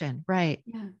action. Right.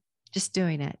 Yeah. Just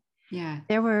doing it. Yeah.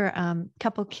 There were a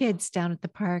couple kids down at the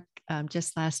park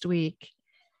just last week.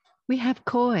 We have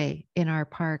koi in our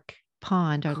park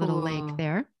pond, our little lake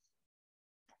there.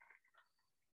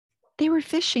 They were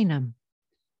fishing them.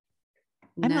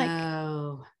 I'm like,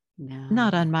 no,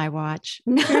 not on my watch.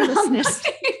 No. Fearlessness.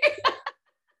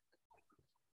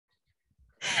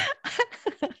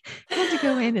 Had to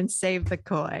go in and save the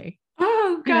koi.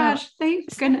 Oh gosh,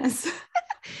 thank goodness.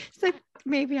 So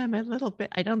maybe I'm a little bit,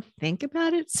 I don't think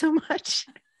about it so much.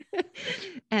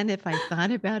 And if I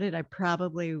thought about it, I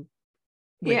probably would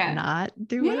not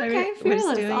do what I was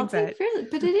doing. I'll take fearless.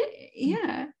 But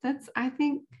that's, I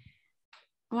think,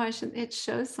 it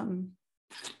shows some.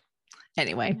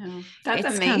 Anyway,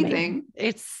 that's amazing. Coming.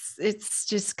 It's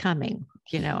just coming.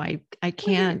 I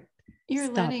can't. You're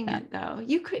letting it though.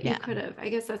 You could have. I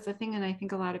guess that's the thing, and I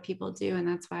think a lot of people do, and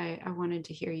that's why I wanted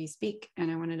to hear you speak, and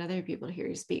I wanted other people to hear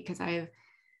you speak, because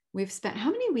we've spent,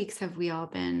 how many weeks have we all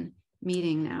been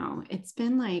meeting now? It's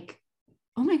been like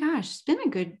Oh my gosh, it's been a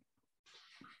good,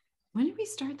 when did we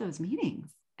start those meetings?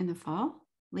 In the fall?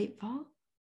 Late fall?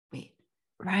 Wait.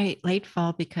 Right. Late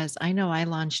fall, because I know I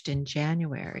launched in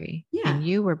January Yeah. and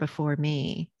you were before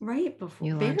me. Right before,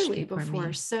 You launched barely before before.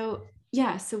 me. So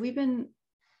yeah, so we've been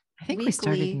I think we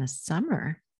started in weekly. the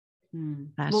summer Well, we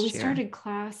last year. started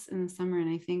class in the summer, and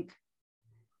I think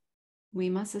we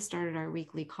must have started our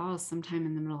weekly calls sometime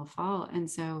in the middle of fall.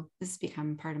 And so this has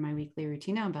become part of my weekly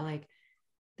routine now. But like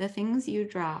the things you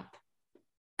drop,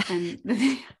 and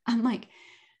I'm like,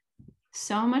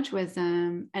 so much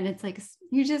wisdom, and it's like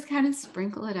you just kind of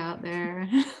sprinkle it out there.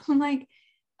 I'm like,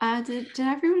 did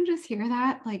everyone just hear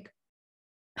that? Like,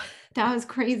 that was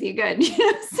crazy good. So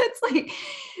it's like,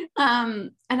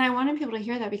 and I wanted people to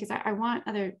hear that, because I want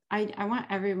I want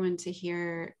everyone to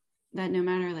hear that no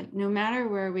matter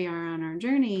where we are on our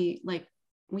journey, like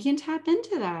we can tap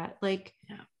into that. Like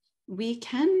Yeah. we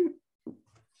can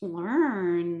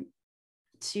learn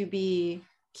to be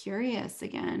curious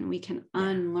again. We can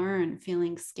unlearn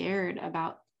feeling scared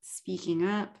about speaking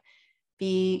up,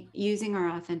 be using our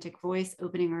authentic voice,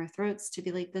 opening our throats to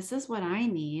be like, this is what I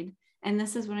need, and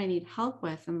this is what I need help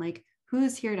with, and like,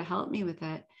 who's here to help me with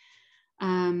it?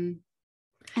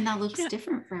 And that looks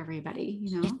different for everybody,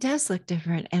 It does look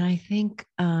different. And I think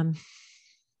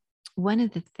one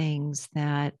of the things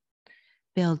that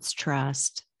builds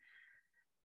trust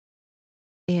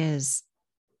is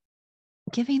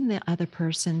giving the other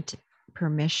person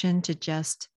permission to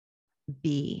just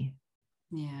be.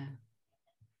 Yeah.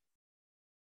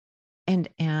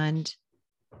 And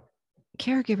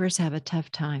caregivers have a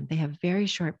tough time. They have a very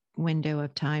short window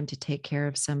of time to take care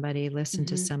of somebody, listen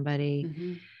to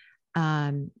somebody.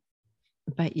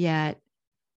 But yet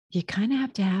you kind of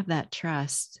have to have that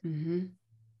trust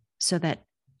so that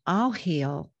I'll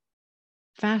heal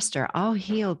faster. I'll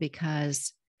heal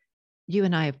because you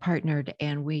and I have partnered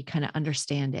and we kind of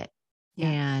understand it. Yeah.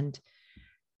 And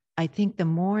I think the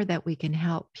more that we can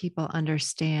help people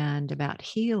understand about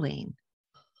healing,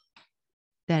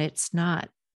 that it's not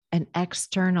an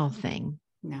external thing.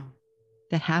 No.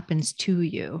 That happens to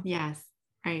you. Yes.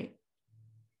 Right.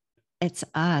 It's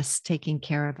us taking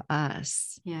care of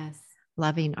us. Yes.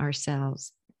 Loving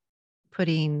ourselves,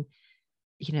 putting,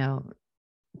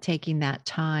 taking that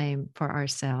time for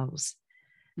ourselves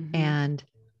and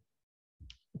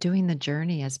doing the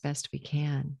journey as best we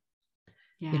can.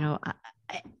 Yeah.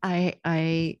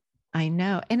 I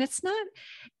know. And it's not,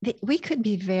 we could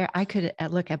be I could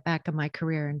look back at my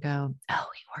career and go, oh,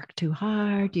 you worked too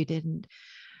hard. You didn't,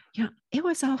 it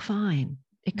was all fine.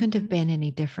 It couldn't have been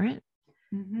any different.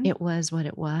 It was what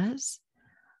it was.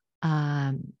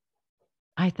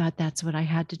 I thought that's what I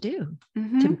had to do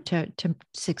to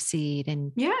succeed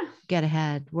and get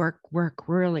ahead, work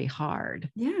really hard.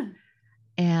 Yeah.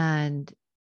 And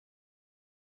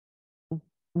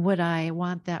would I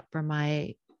want that for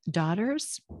my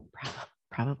daughters?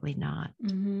 Probably not.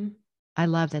 I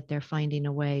love that they're finding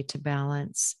a way to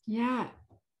balance. Yeah.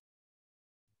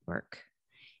 Work.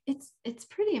 It's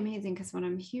pretty amazing, because what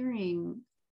I'm hearing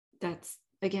that's,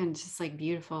 again, just like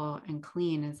beautiful and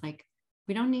clean is like,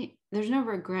 there's no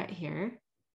regret here.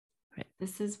 Right.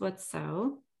 This is what's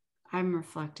so. I'm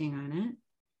reflecting on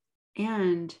it.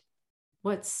 And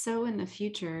what's so in the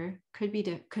future could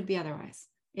be otherwise.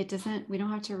 We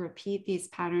don't have to repeat these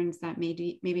patterns that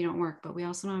maybe don't work, but we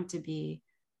also don't have to be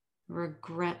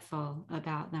regretful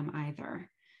about them either.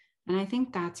 And I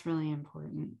think that's really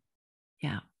important.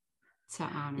 Yeah. To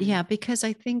honor. Yeah, because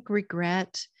I think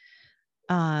regret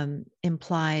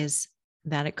implies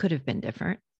that it could have been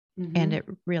different, and it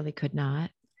really could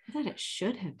not. That it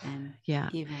should have been. Yeah.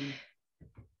 Even.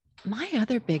 My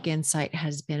other big insight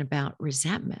has been about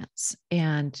resentments.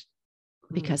 And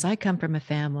because I come from a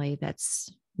family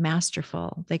that's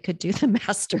masterful, they could do the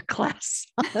master class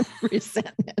on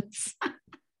resentments.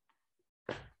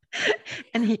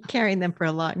 And carrying them for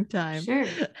a long time. Sure.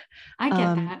 I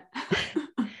get that.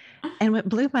 And what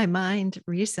blew my mind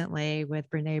recently with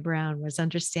Brene Brown was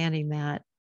understanding that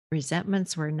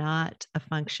resentments were not a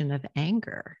function of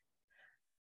anger,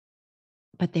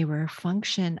 but they were a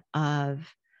function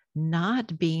of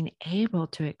not being able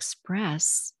to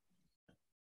express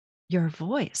your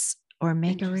voice or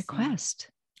make a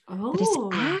request. Oh. That is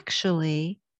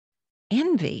actually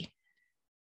envy.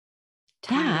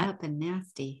 Tied up and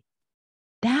nasty.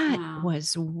 That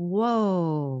was,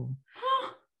 whoa.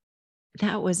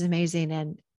 That was amazing.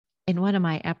 And in one of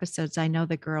my episodes, I know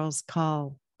the girls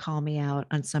call me out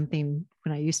on something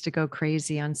when I used to go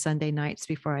crazy on Sunday nights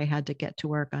before I had to get to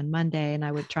work on Monday, and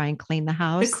I would try and clean the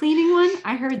house. The cleaning one?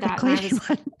 I heard that. The cleaning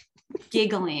one.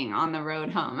 giggling on the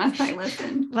road home as I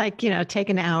listened. Like, take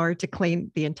an hour to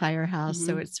clean the entire house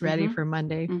so it's ready for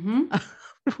Monday.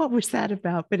 What was that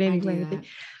about? But anyway,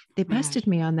 they busted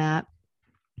me on that.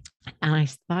 And I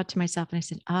thought to myself, and I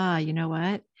said, you know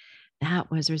what?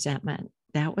 That was resentment.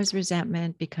 That was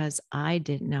resentment because I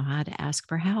didn't know how to ask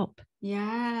for help.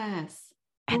 Yes.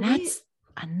 And that's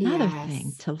another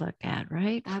thing to look at,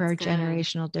 right? For our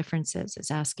generational differences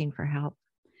is asking for help.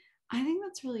 I think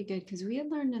that's really good because we had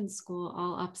learned in school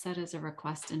all upset is a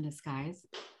request in disguise,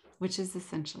 which is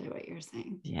essentially what you're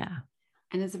saying. Yeah.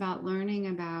 And it's about learning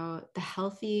about a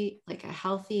healthy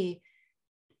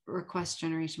request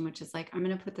generation, which is like, I'm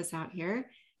going to put this out here,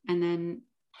 and then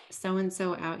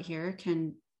so-and-so out here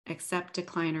can accept,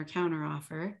 decline, or counter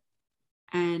offer.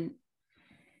 And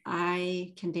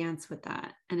I can dance with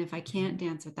that. And if I can't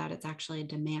dance with that, it's actually a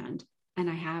demand. And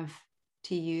I have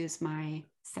to use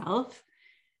myself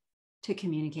to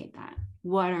communicate that.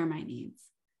 What are my needs?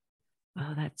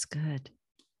 Oh, that's good.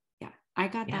 Yeah. I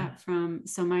got that from,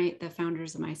 the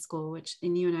founders of my school,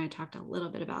 and you and I talked a little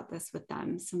bit about this with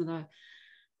them, some of the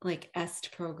like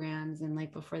EST programs and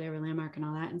like before they were Landmark and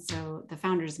all that. And so the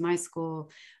founders of my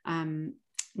school,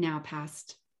 now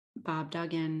passed, Bob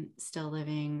Duggan, still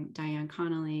living, Diane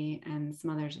Connolly, and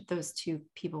some others. Those two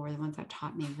people were the ones that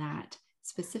taught me that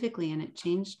specifically. And it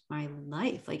changed my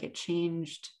life. Like it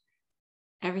changed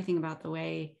everything about the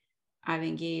way I've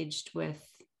engaged with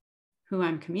who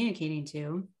I'm communicating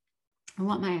to and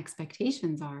what my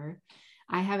expectations are.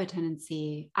 I have a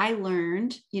tendency, I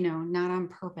learned, not on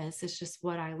purpose. It's just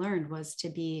what I learned was to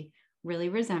be really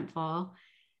resentful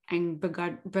and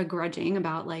begrudging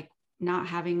about like not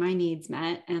having my needs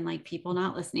met and like people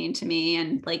not listening to me.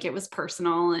 And like, it was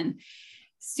personal and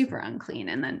super unclean.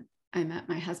 And then I met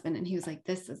my husband and he was like,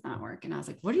 this does not work. And I was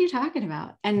like, what are you talking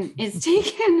about? And it's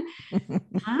taken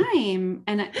time,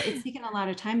 and it's taken a lot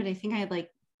of time, but I think I had like,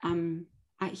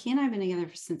 he and I have been together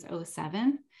since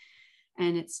 2007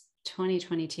 and it's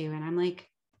 2022. And I'm like,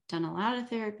 done a lot of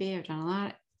therapy. I've done a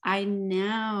lot. I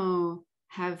now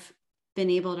have been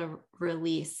able to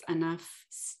release enough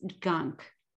gunk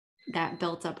that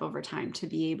built up over time to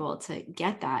be able to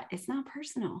get that. It's not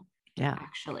personal. Yeah.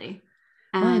 Actually.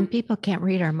 Well, and people can't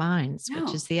read our minds,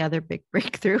 which is the other big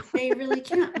breakthrough. They really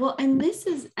can't. Well, and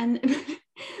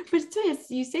but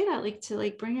you say that like to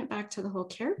like bring it back to the whole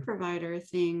care provider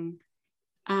thing.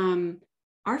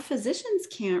 Our physicians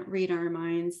can't read our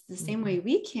minds the same way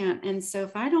we can't. And so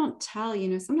if I don't tell,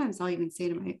 sometimes I'll even say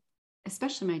to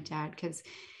especially my dad, because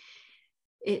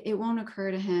it won't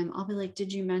occur to him. I'll be like,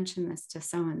 did you mention this to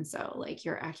so-and-so, like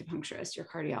your acupuncturist, your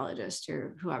cardiologist,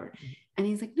 your whoever? And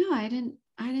he's like, no, I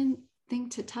didn't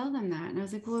think to tell them that. And I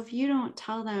was like, well, if you don't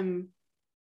tell them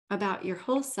about your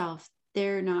whole self,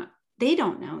 they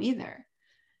don't know either.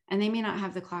 And they may not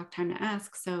have the clock time to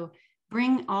ask. So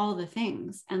bring all the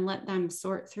things and let them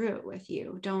sort through it with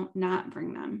you. Don't not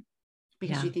bring them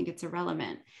because you think it's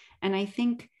irrelevant. And I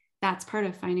think that's part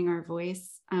of finding our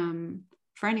voice.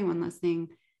 For anyone listening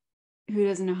who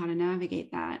doesn't know how to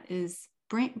navigate that, is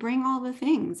bring all the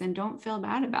things and don't feel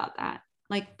bad about that.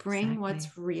 Like bring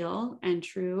what's real and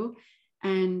true.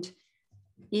 And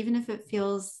even if it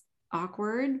feels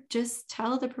awkward, just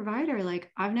tell the provider,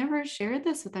 like, I've never shared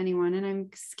this with anyone and I'm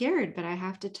scared, but I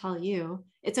have to tell you.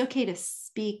 It's okay to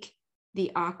speak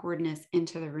the awkwardness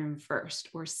into the room first,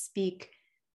 or speak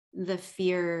the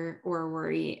fear or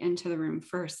worry into the room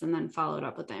first, and then follow it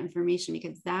up with the information,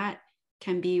 because that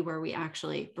can be where we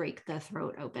actually break the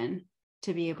throat open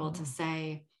to be able to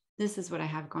say, this is what I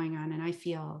have going on. And I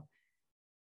feel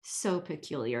so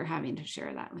peculiar having to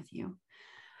share that with you.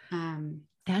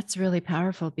 That's really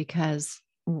powerful, because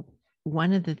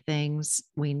one of the things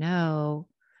we know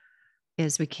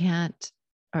is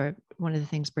one of the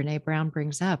things Brene Brown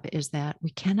brings up is that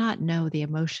we cannot know the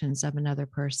emotions of another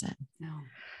person.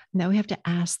 No, we have to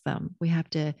ask them. We have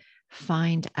to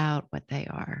find out what they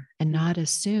are and not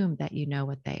assume that you know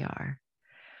what they are.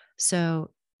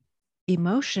 So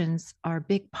emotions are a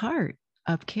big part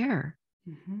of care.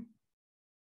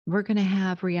 We're going to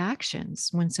have reactions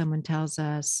when someone tells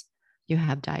us you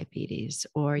have diabetes,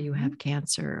 or you have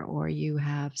cancer, or you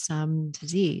have some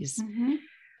disease.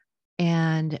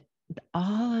 And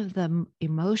all of the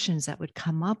emotions that would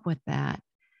come up with that,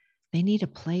 they need a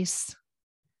place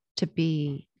to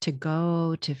be, to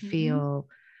go, to feel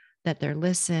that they're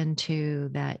listened to,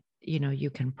 that, you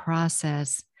can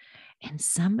process, and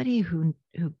somebody who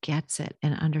gets it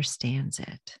and understands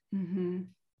it.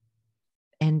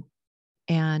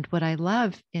 And what I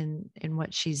love in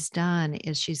what she's done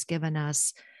is she's given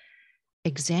us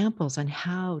examples on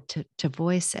how to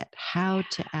voice it, how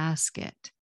to ask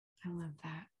it. I love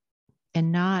that.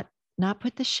 And not not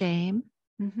put the shame,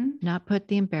 not put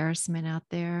the embarrassment out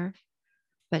there,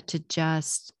 but to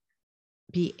just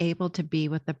be able to be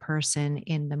with the person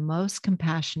in the most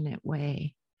compassionate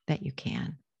way that you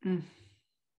can.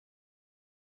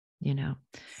 You know,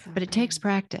 so but it takes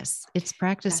practice. It's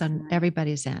practice Definitely. On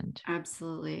everybody's end.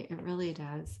 Absolutely. It really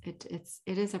does. It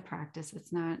is a practice.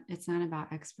 It's not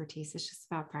about expertise. It's just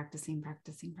about practicing.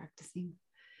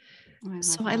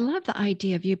 Oh, I love the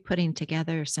idea of you putting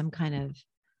together some kind of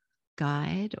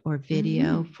guide or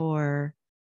video for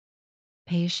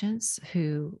patients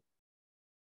who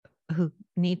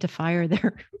need to fire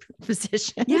their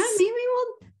physicians. Yeah,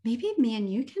 maybe me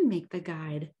and you can make the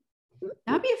guide.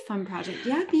 That'd be a fun project.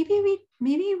 Yeah,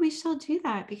 maybe we shall do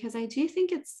that, because I do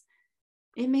think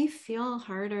it may feel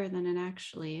harder than it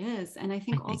actually is. And I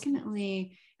think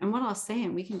ultimately, and what I'll say,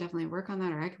 and we can definitely work on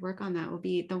that, or I could work on that, will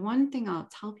be the one thing I'll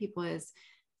tell people is,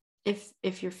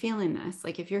 if you're feeling this,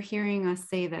 like if you're hearing us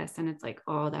say this and it's like,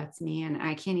 oh, that's me, and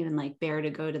I can't even like bear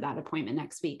to go to that appointment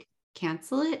next week,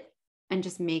 cancel it and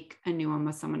just make a new one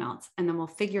with someone else. And then we'll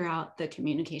figure out the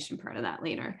communication part of that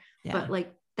later. Yeah. But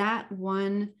like that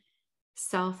one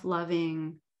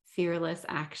self-loving, fearless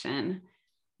action.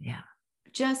 Yeah.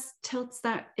 Just tilts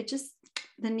that,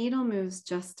 the needle moves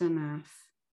just enough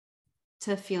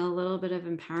to feel a little bit of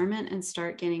empowerment and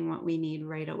start getting what we need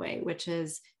right away, which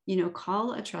is,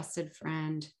 call a trusted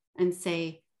friend and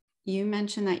say, you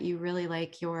mentioned that you really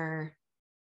like your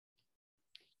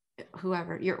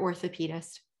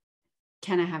orthopedist.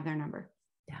 Can I have their number?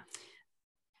 Yeah.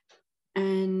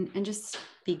 And just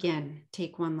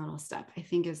take one little step, I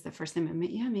think, is the first thing.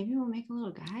 Yeah, maybe we'll make a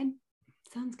little guide.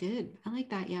 Sounds good. I like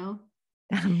that, yo.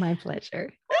 My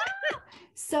pleasure.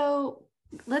 So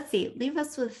let's see, leave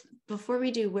us with, before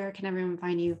we do, where can everyone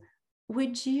find you?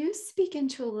 Would you speak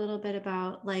into a little bit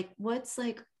about like, what's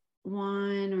like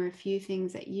one or a few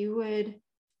things that you'd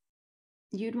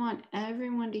want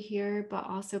everyone to hear, but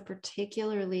also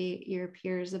particularly your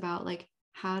peers, about like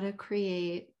how to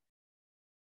create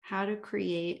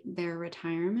their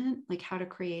retirement, like how to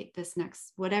create this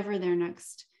next, whatever their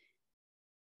next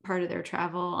part of their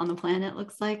travel on the planet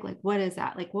looks like what is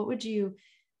that? Like, what would you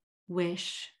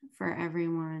wish for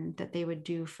everyone that they would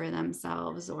do for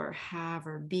themselves or have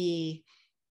or be?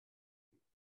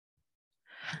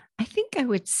 I think I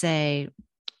would say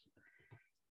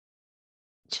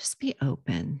just be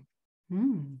open.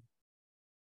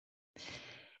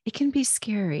 It can be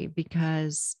scary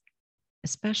because,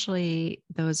 especially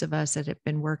those of us that have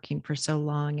been working for so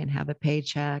long and have a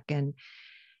paycheck, and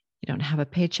you don't have a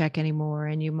paycheck anymore,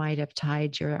 and you might have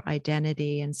tied your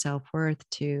identity and self-worth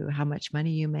to how much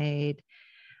money you made.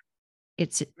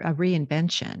 It's a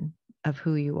reinvention of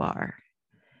who you are.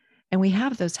 And we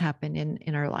have those happen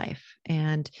in our life.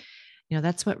 And,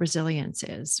 that's what resilience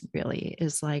is, really,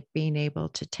 is like being able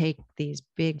to take these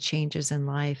big changes in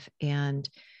life and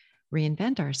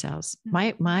reinvent ourselves.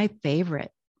 My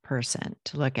favorite person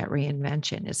to look at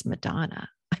reinvention is Madonna.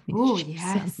 Oh,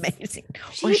 yes. Amazing.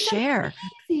 Or Cher.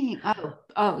 Amazing.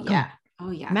 Oh, yeah.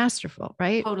 Oh, yeah. Masterful,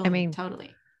 right? Totally.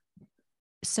 Totally.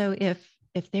 So if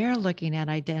they're looking at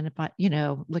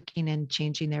looking and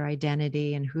changing their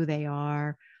identity and who they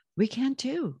are, we can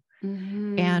too.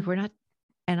 And we're not,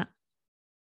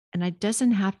 and it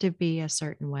doesn't have to be a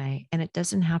certain way. And it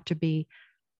doesn't have to be,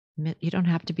 you don't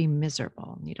have to be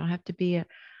miserable. You don't have to be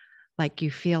like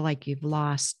you feel like you've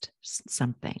lost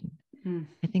something.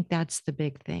 I think that's the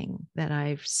big thing that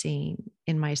I've seen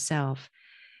in myself.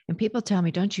 And people tell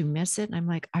me, don't you miss it? And I'm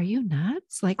like, are you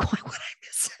nuts? Like, why would I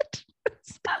miss it?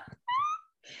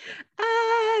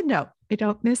 No, I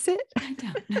don't miss it. I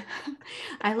don't.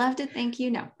 I loved it. Thank you.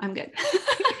 No, I'm good.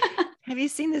 Have you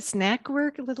seen the snack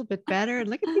work a little bit better?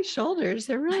 Look at these shoulders.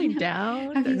 They're really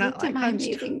down. Have They're you not looked at my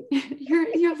amazing,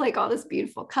 you have like all this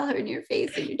beautiful color in your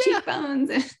face and your cheekbones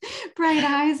and bright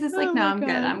eyes. It's like, no, I'm good.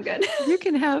 I'm good. You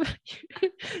can have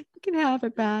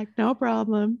it back. No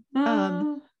problem.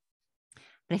 But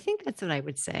I think that's what I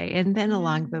would say. And then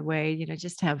along the way,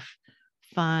 just have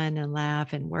fun and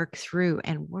laugh and work through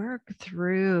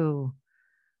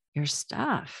your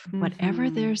stuff, whatever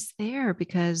there's there,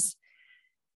 because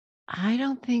I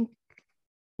don't think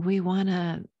we want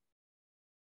to,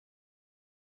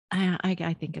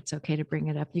 I think it's okay to bring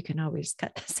it up. You can always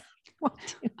cut this out.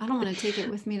 I don't want to take it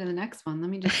with me to the next one. Let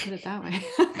me just put it that way.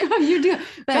 You do it.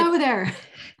 Go there.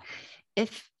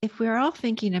 If we're all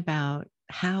thinking about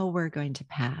how we're going to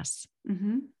pass,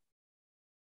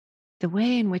 the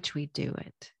way in which we do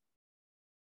it,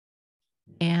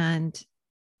 and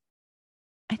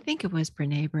I think it was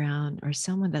Brene Brown or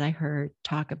someone that I heard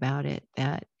talk about it,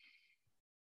 that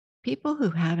people who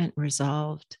haven't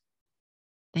resolved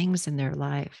things in their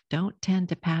life don't tend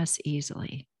to pass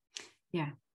easily. Yeah.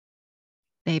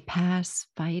 They pass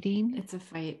fighting. It's a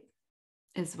fight,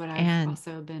 is what I've and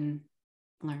also been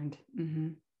learned. Mm-hmm.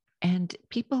 and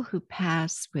people who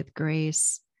pass with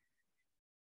grace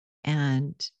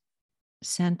and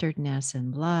centeredness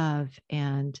and love,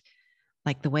 and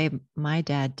like the way my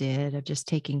dad did, of just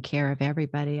taking care of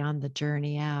everybody on the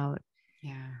journey out.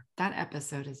 Yeah, that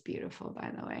episode is beautiful,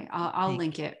 by the way. I'll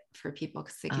link it for people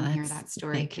because they can hear that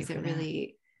story, because it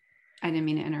really, I didn't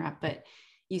mean to interrupt, but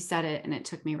you said it and it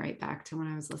took me right back to when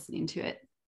I was listening to it.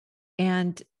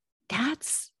 And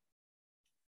that's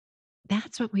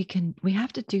what we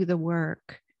have to do the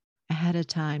work ahead of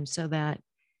time, so that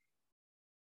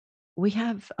we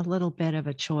have a little bit of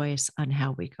a choice on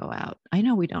how we go out. I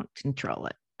know we don't control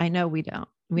it. I know we don't.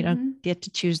 We don't get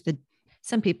to choose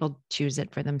some people choose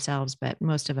it for themselves, but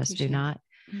most of us do not.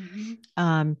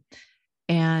 Mm-hmm.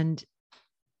 And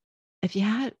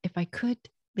if I could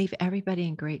leave everybody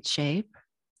in great shape,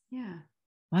 yeah,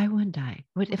 why wouldn't I?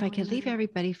 If I could leave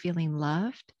everybody feeling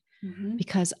loved,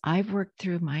 because I've worked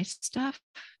through my stuff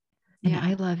and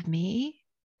I love me,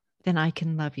 then I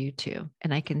can love you too.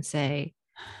 And I can say,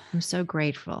 I'm so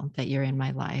grateful that you're in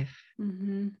my life.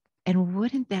 Mm-hmm. And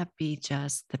wouldn't that be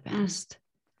just the best?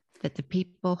 That the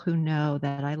people who know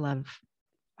that I love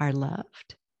are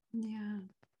loved. Yeah.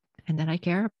 And that I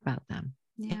care about them.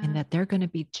 Yeah. And that they're going to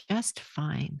be just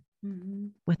fine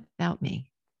without me.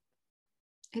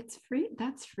 It's free.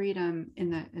 That's freedom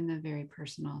in the very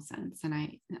personal sense. And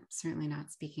I'm certainly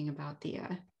not speaking about the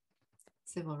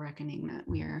civil reckoning that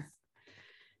we are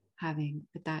having,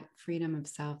 but that freedom of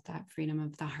self, that freedom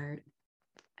of the heart,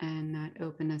 and that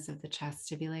openness of the chest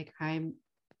to be like, I'm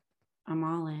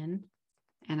all in,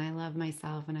 and I love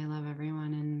myself and I love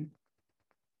everyone, and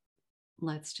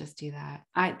let's just do that.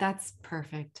 That's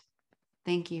perfect.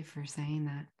 Thank you for saying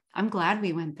that. I'm glad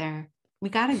we went there. We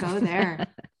got to go there.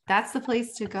 That's the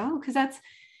place to go, because that's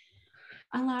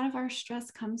a lot of our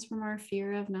stress comes from our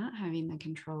fear of not having the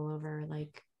control over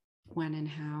like when and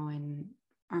how and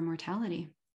our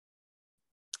mortality.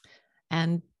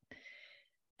 And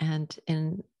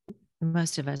in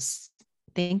most of us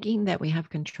thinking that we have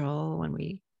control when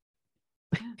we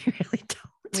really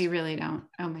don't. We really don't.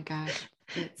 Oh my gosh.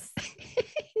 It's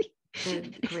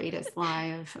the greatest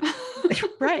lie of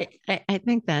right. I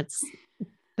think that's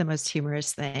the most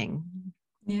humorous thing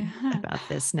about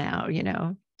this now,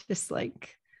 just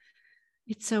like,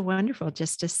 it's so wonderful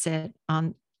just to sit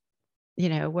on,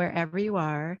 wherever you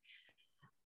are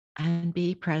and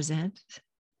be present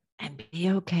and be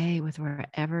okay with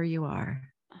wherever you are.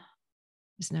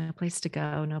 There's no place to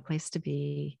go, no place to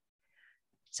be.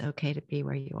 It's okay to be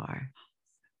where you are.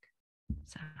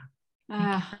 So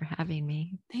thank you for having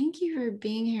me. Thank you for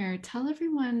being here. Tell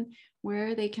everyone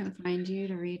where they can find you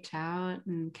to reach out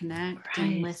and connect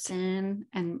and listen.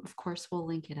 And of course, we'll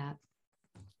link it up.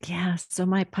 Yeah. So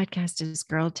my podcast is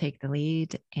Girl Take the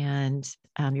Lead. And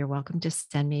you're welcome to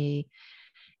send me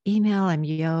email. I'm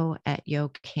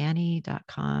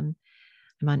yo@yocanny.com.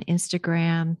 I'm on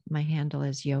Instagram. My handle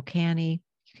is yocanny.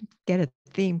 You can get a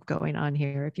theme going on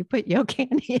here. If you put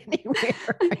yocanny anywhere,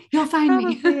 you'll find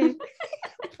me.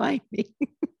 Find me.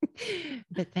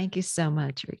 But thank you so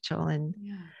much, Rachel, and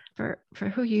for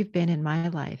who you've been in my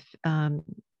life.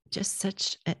 Just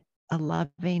such a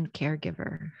loving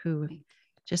caregiver who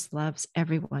just loves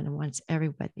everyone and wants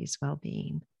everybody's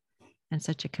well-being, and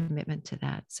such a commitment to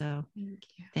that. So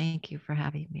thank you for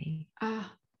having me.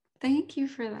 Thank you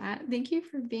for that. Thank you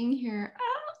for being here.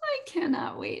 I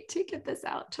cannot wait to get this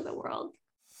out to the world.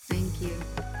 Thank you.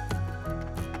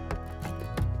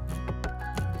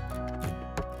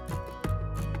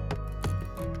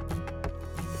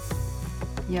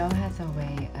 Yo has a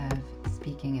way of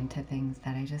speaking into things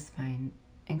that I just find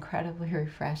incredibly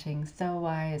refreshing, so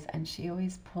wise, and she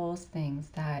always pulls things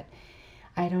that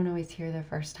I don't always hear the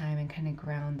first time and kind of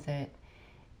grounds it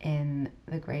in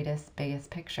the greatest, biggest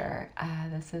picture.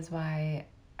 This is why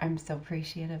I'm so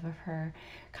appreciative of her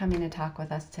coming to talk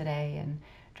with us today and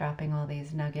dropping all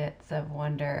these nuggets of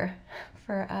wonder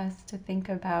for us to think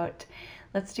about.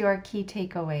 Let's do our key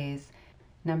takeaways.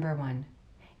 Number 1,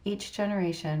 each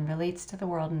generation relates to the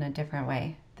world in a different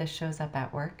way. This shows up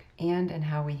at work and in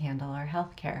how we handle our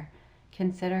healthcare.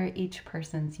 Consider each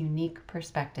person's unique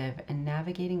perspective in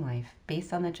navigating life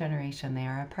based on the generation they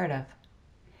are a part of.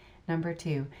 Number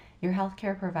 2, your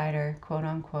healthcare provider, quote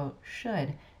unquote,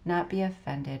 should not be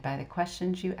offended by the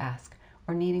questions you ask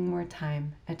or needing more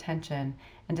time, attention,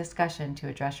 and discussion to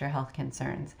address your health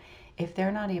concerns. If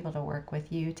they're not able to work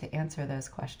with you to answer those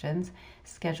questions,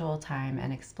 schedule time,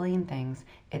 and explain things,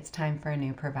 it's time for a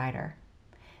new provider.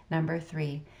 Number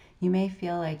 3, You may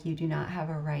feel like you do not have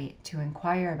a right to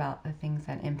inquire about the things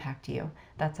that impact you.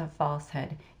 That's a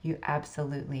falsehood. You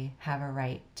absolutely have a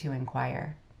right to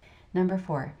inquire. Number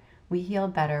 4, we heal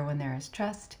better when there is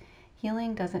trust.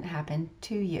 Healing doesn't happen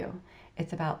to you.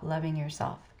 It's about loving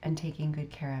yourself and taking good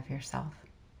care of yourself.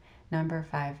 Number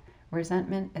 5,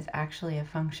 resentment is actually a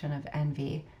function of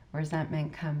envy.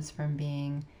 Resentment comes from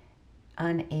being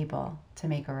unable to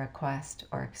make a request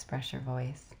or express your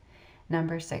voice.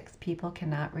 Number 6, people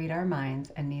cannot read our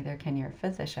minds, and neither can your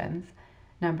physicians.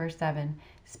 Number 7,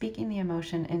 speaking the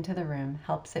emotion into the room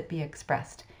helps it be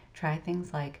expressed. Try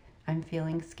things like, I'm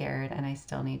feeling scared and I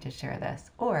still need to share this,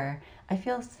 or I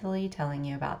feel silly telling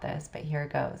you about this, but here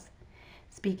goes.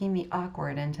 Speaking the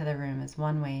awkward into the room is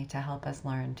one way to help us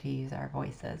learn to use our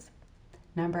voices.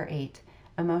 Number 8,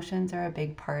 emotions are a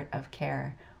big part of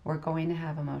care. We're going to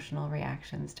have emotional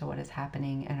reactions to what is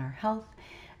happening in our health.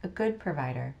 A good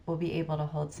provider will be able to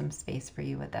hold some space for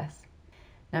you with this.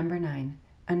 Number 9,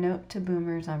 a note to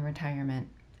boomers on retirement.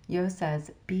 Yo says,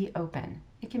 be open.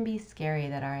 It can be scary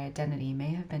that our identity may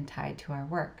have been tied to our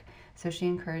work, so she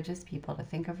encourages people to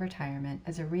think of retirement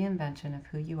as a reinvention of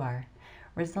who you are.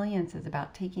 Resilience is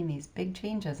about taking these big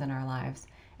changes in our lives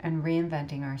and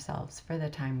reinventing ourselves for the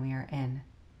time we are in.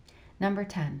 Number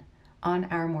 10, on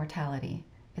our mortality.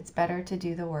 It's better to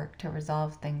do the work to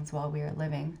resolve things while we are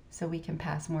living so we can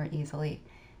pass more easily.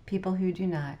 People who do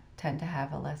not tend to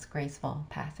have a less graceful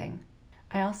passing.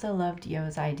 I also loved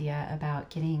Yo's idea about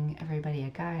getting everybody a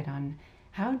guide on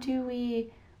how do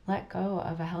we let go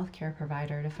of a healthcare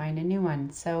provider to find a new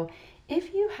one. So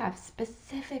if you have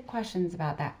specific questions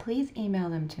about that, please email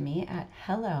them to me at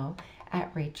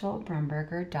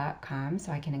hello@rachelbrumberger.com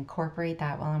so I can incorporate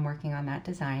that while I'm working on that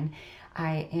design.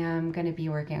 I am going to be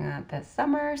working on it this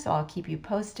summer, so I'll keep you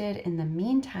posted. In the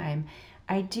meantime,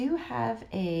 I do have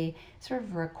a sort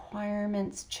of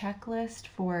requirements checklist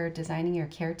for designing your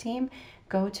care team.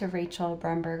 Go to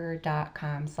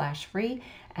rachelbrumberger.com/free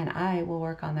and I will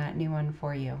work on that new one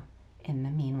for you in the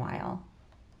meanwhile.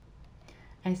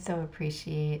 I so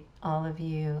appreciate all of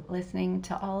you listening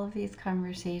to all of these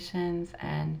conversations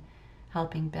and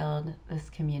helping build this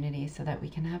community so that we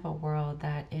can have a world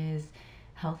that is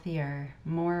healthier,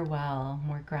 more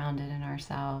grounded in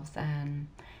ourselves. And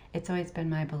it's always been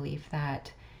my belief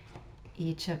that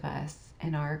each of us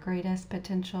in our greatest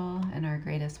potential and our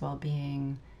greatest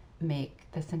well-being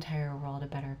make this entire world a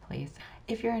better place.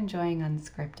 If you're enjoying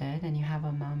Unscripted and you have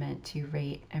a moment to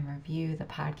rate and review the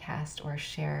podcast or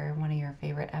share one of your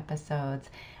favorite episodes,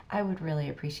 I would really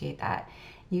appreciate that.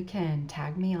 You can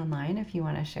tag me online if you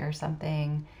want to share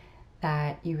something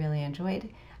that you really enjoyed.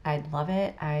 I'd love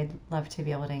it. I'd love to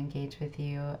be able to engage with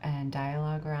you and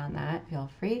dialogue around that. Feel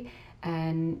free.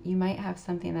 And you might have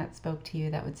something that spoke to you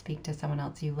that would speak to someone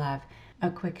else you love. A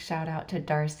quick shout out to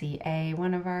Darcy A.,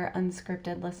 one of our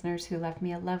Unscripted listeners who left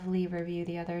me a lovely review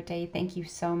the other day. Thank you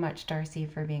so much, Darcy,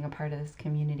 for being a part of this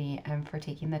community and for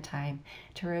taking the time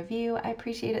to review. I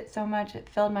appreciate it so much. It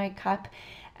filled my cup.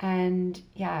 And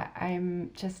yeah,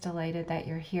 I'm just delighted that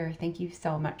you're here. Thank you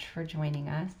so much for joining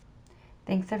us.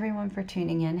 Thanks everyone for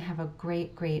tuning in. Have a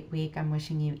great, great week. I'm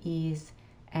wishing you ease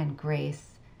and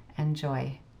grace and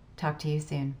joy. Talk to you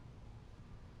soon.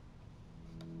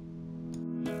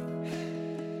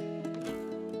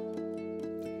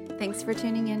 Thanks for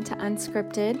tuning in to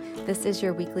Unscripted. This is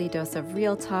your weekly dose of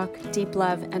real talk, deep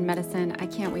love, and medicine. I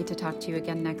can't wait to talk to you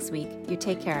again next week. You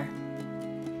take care.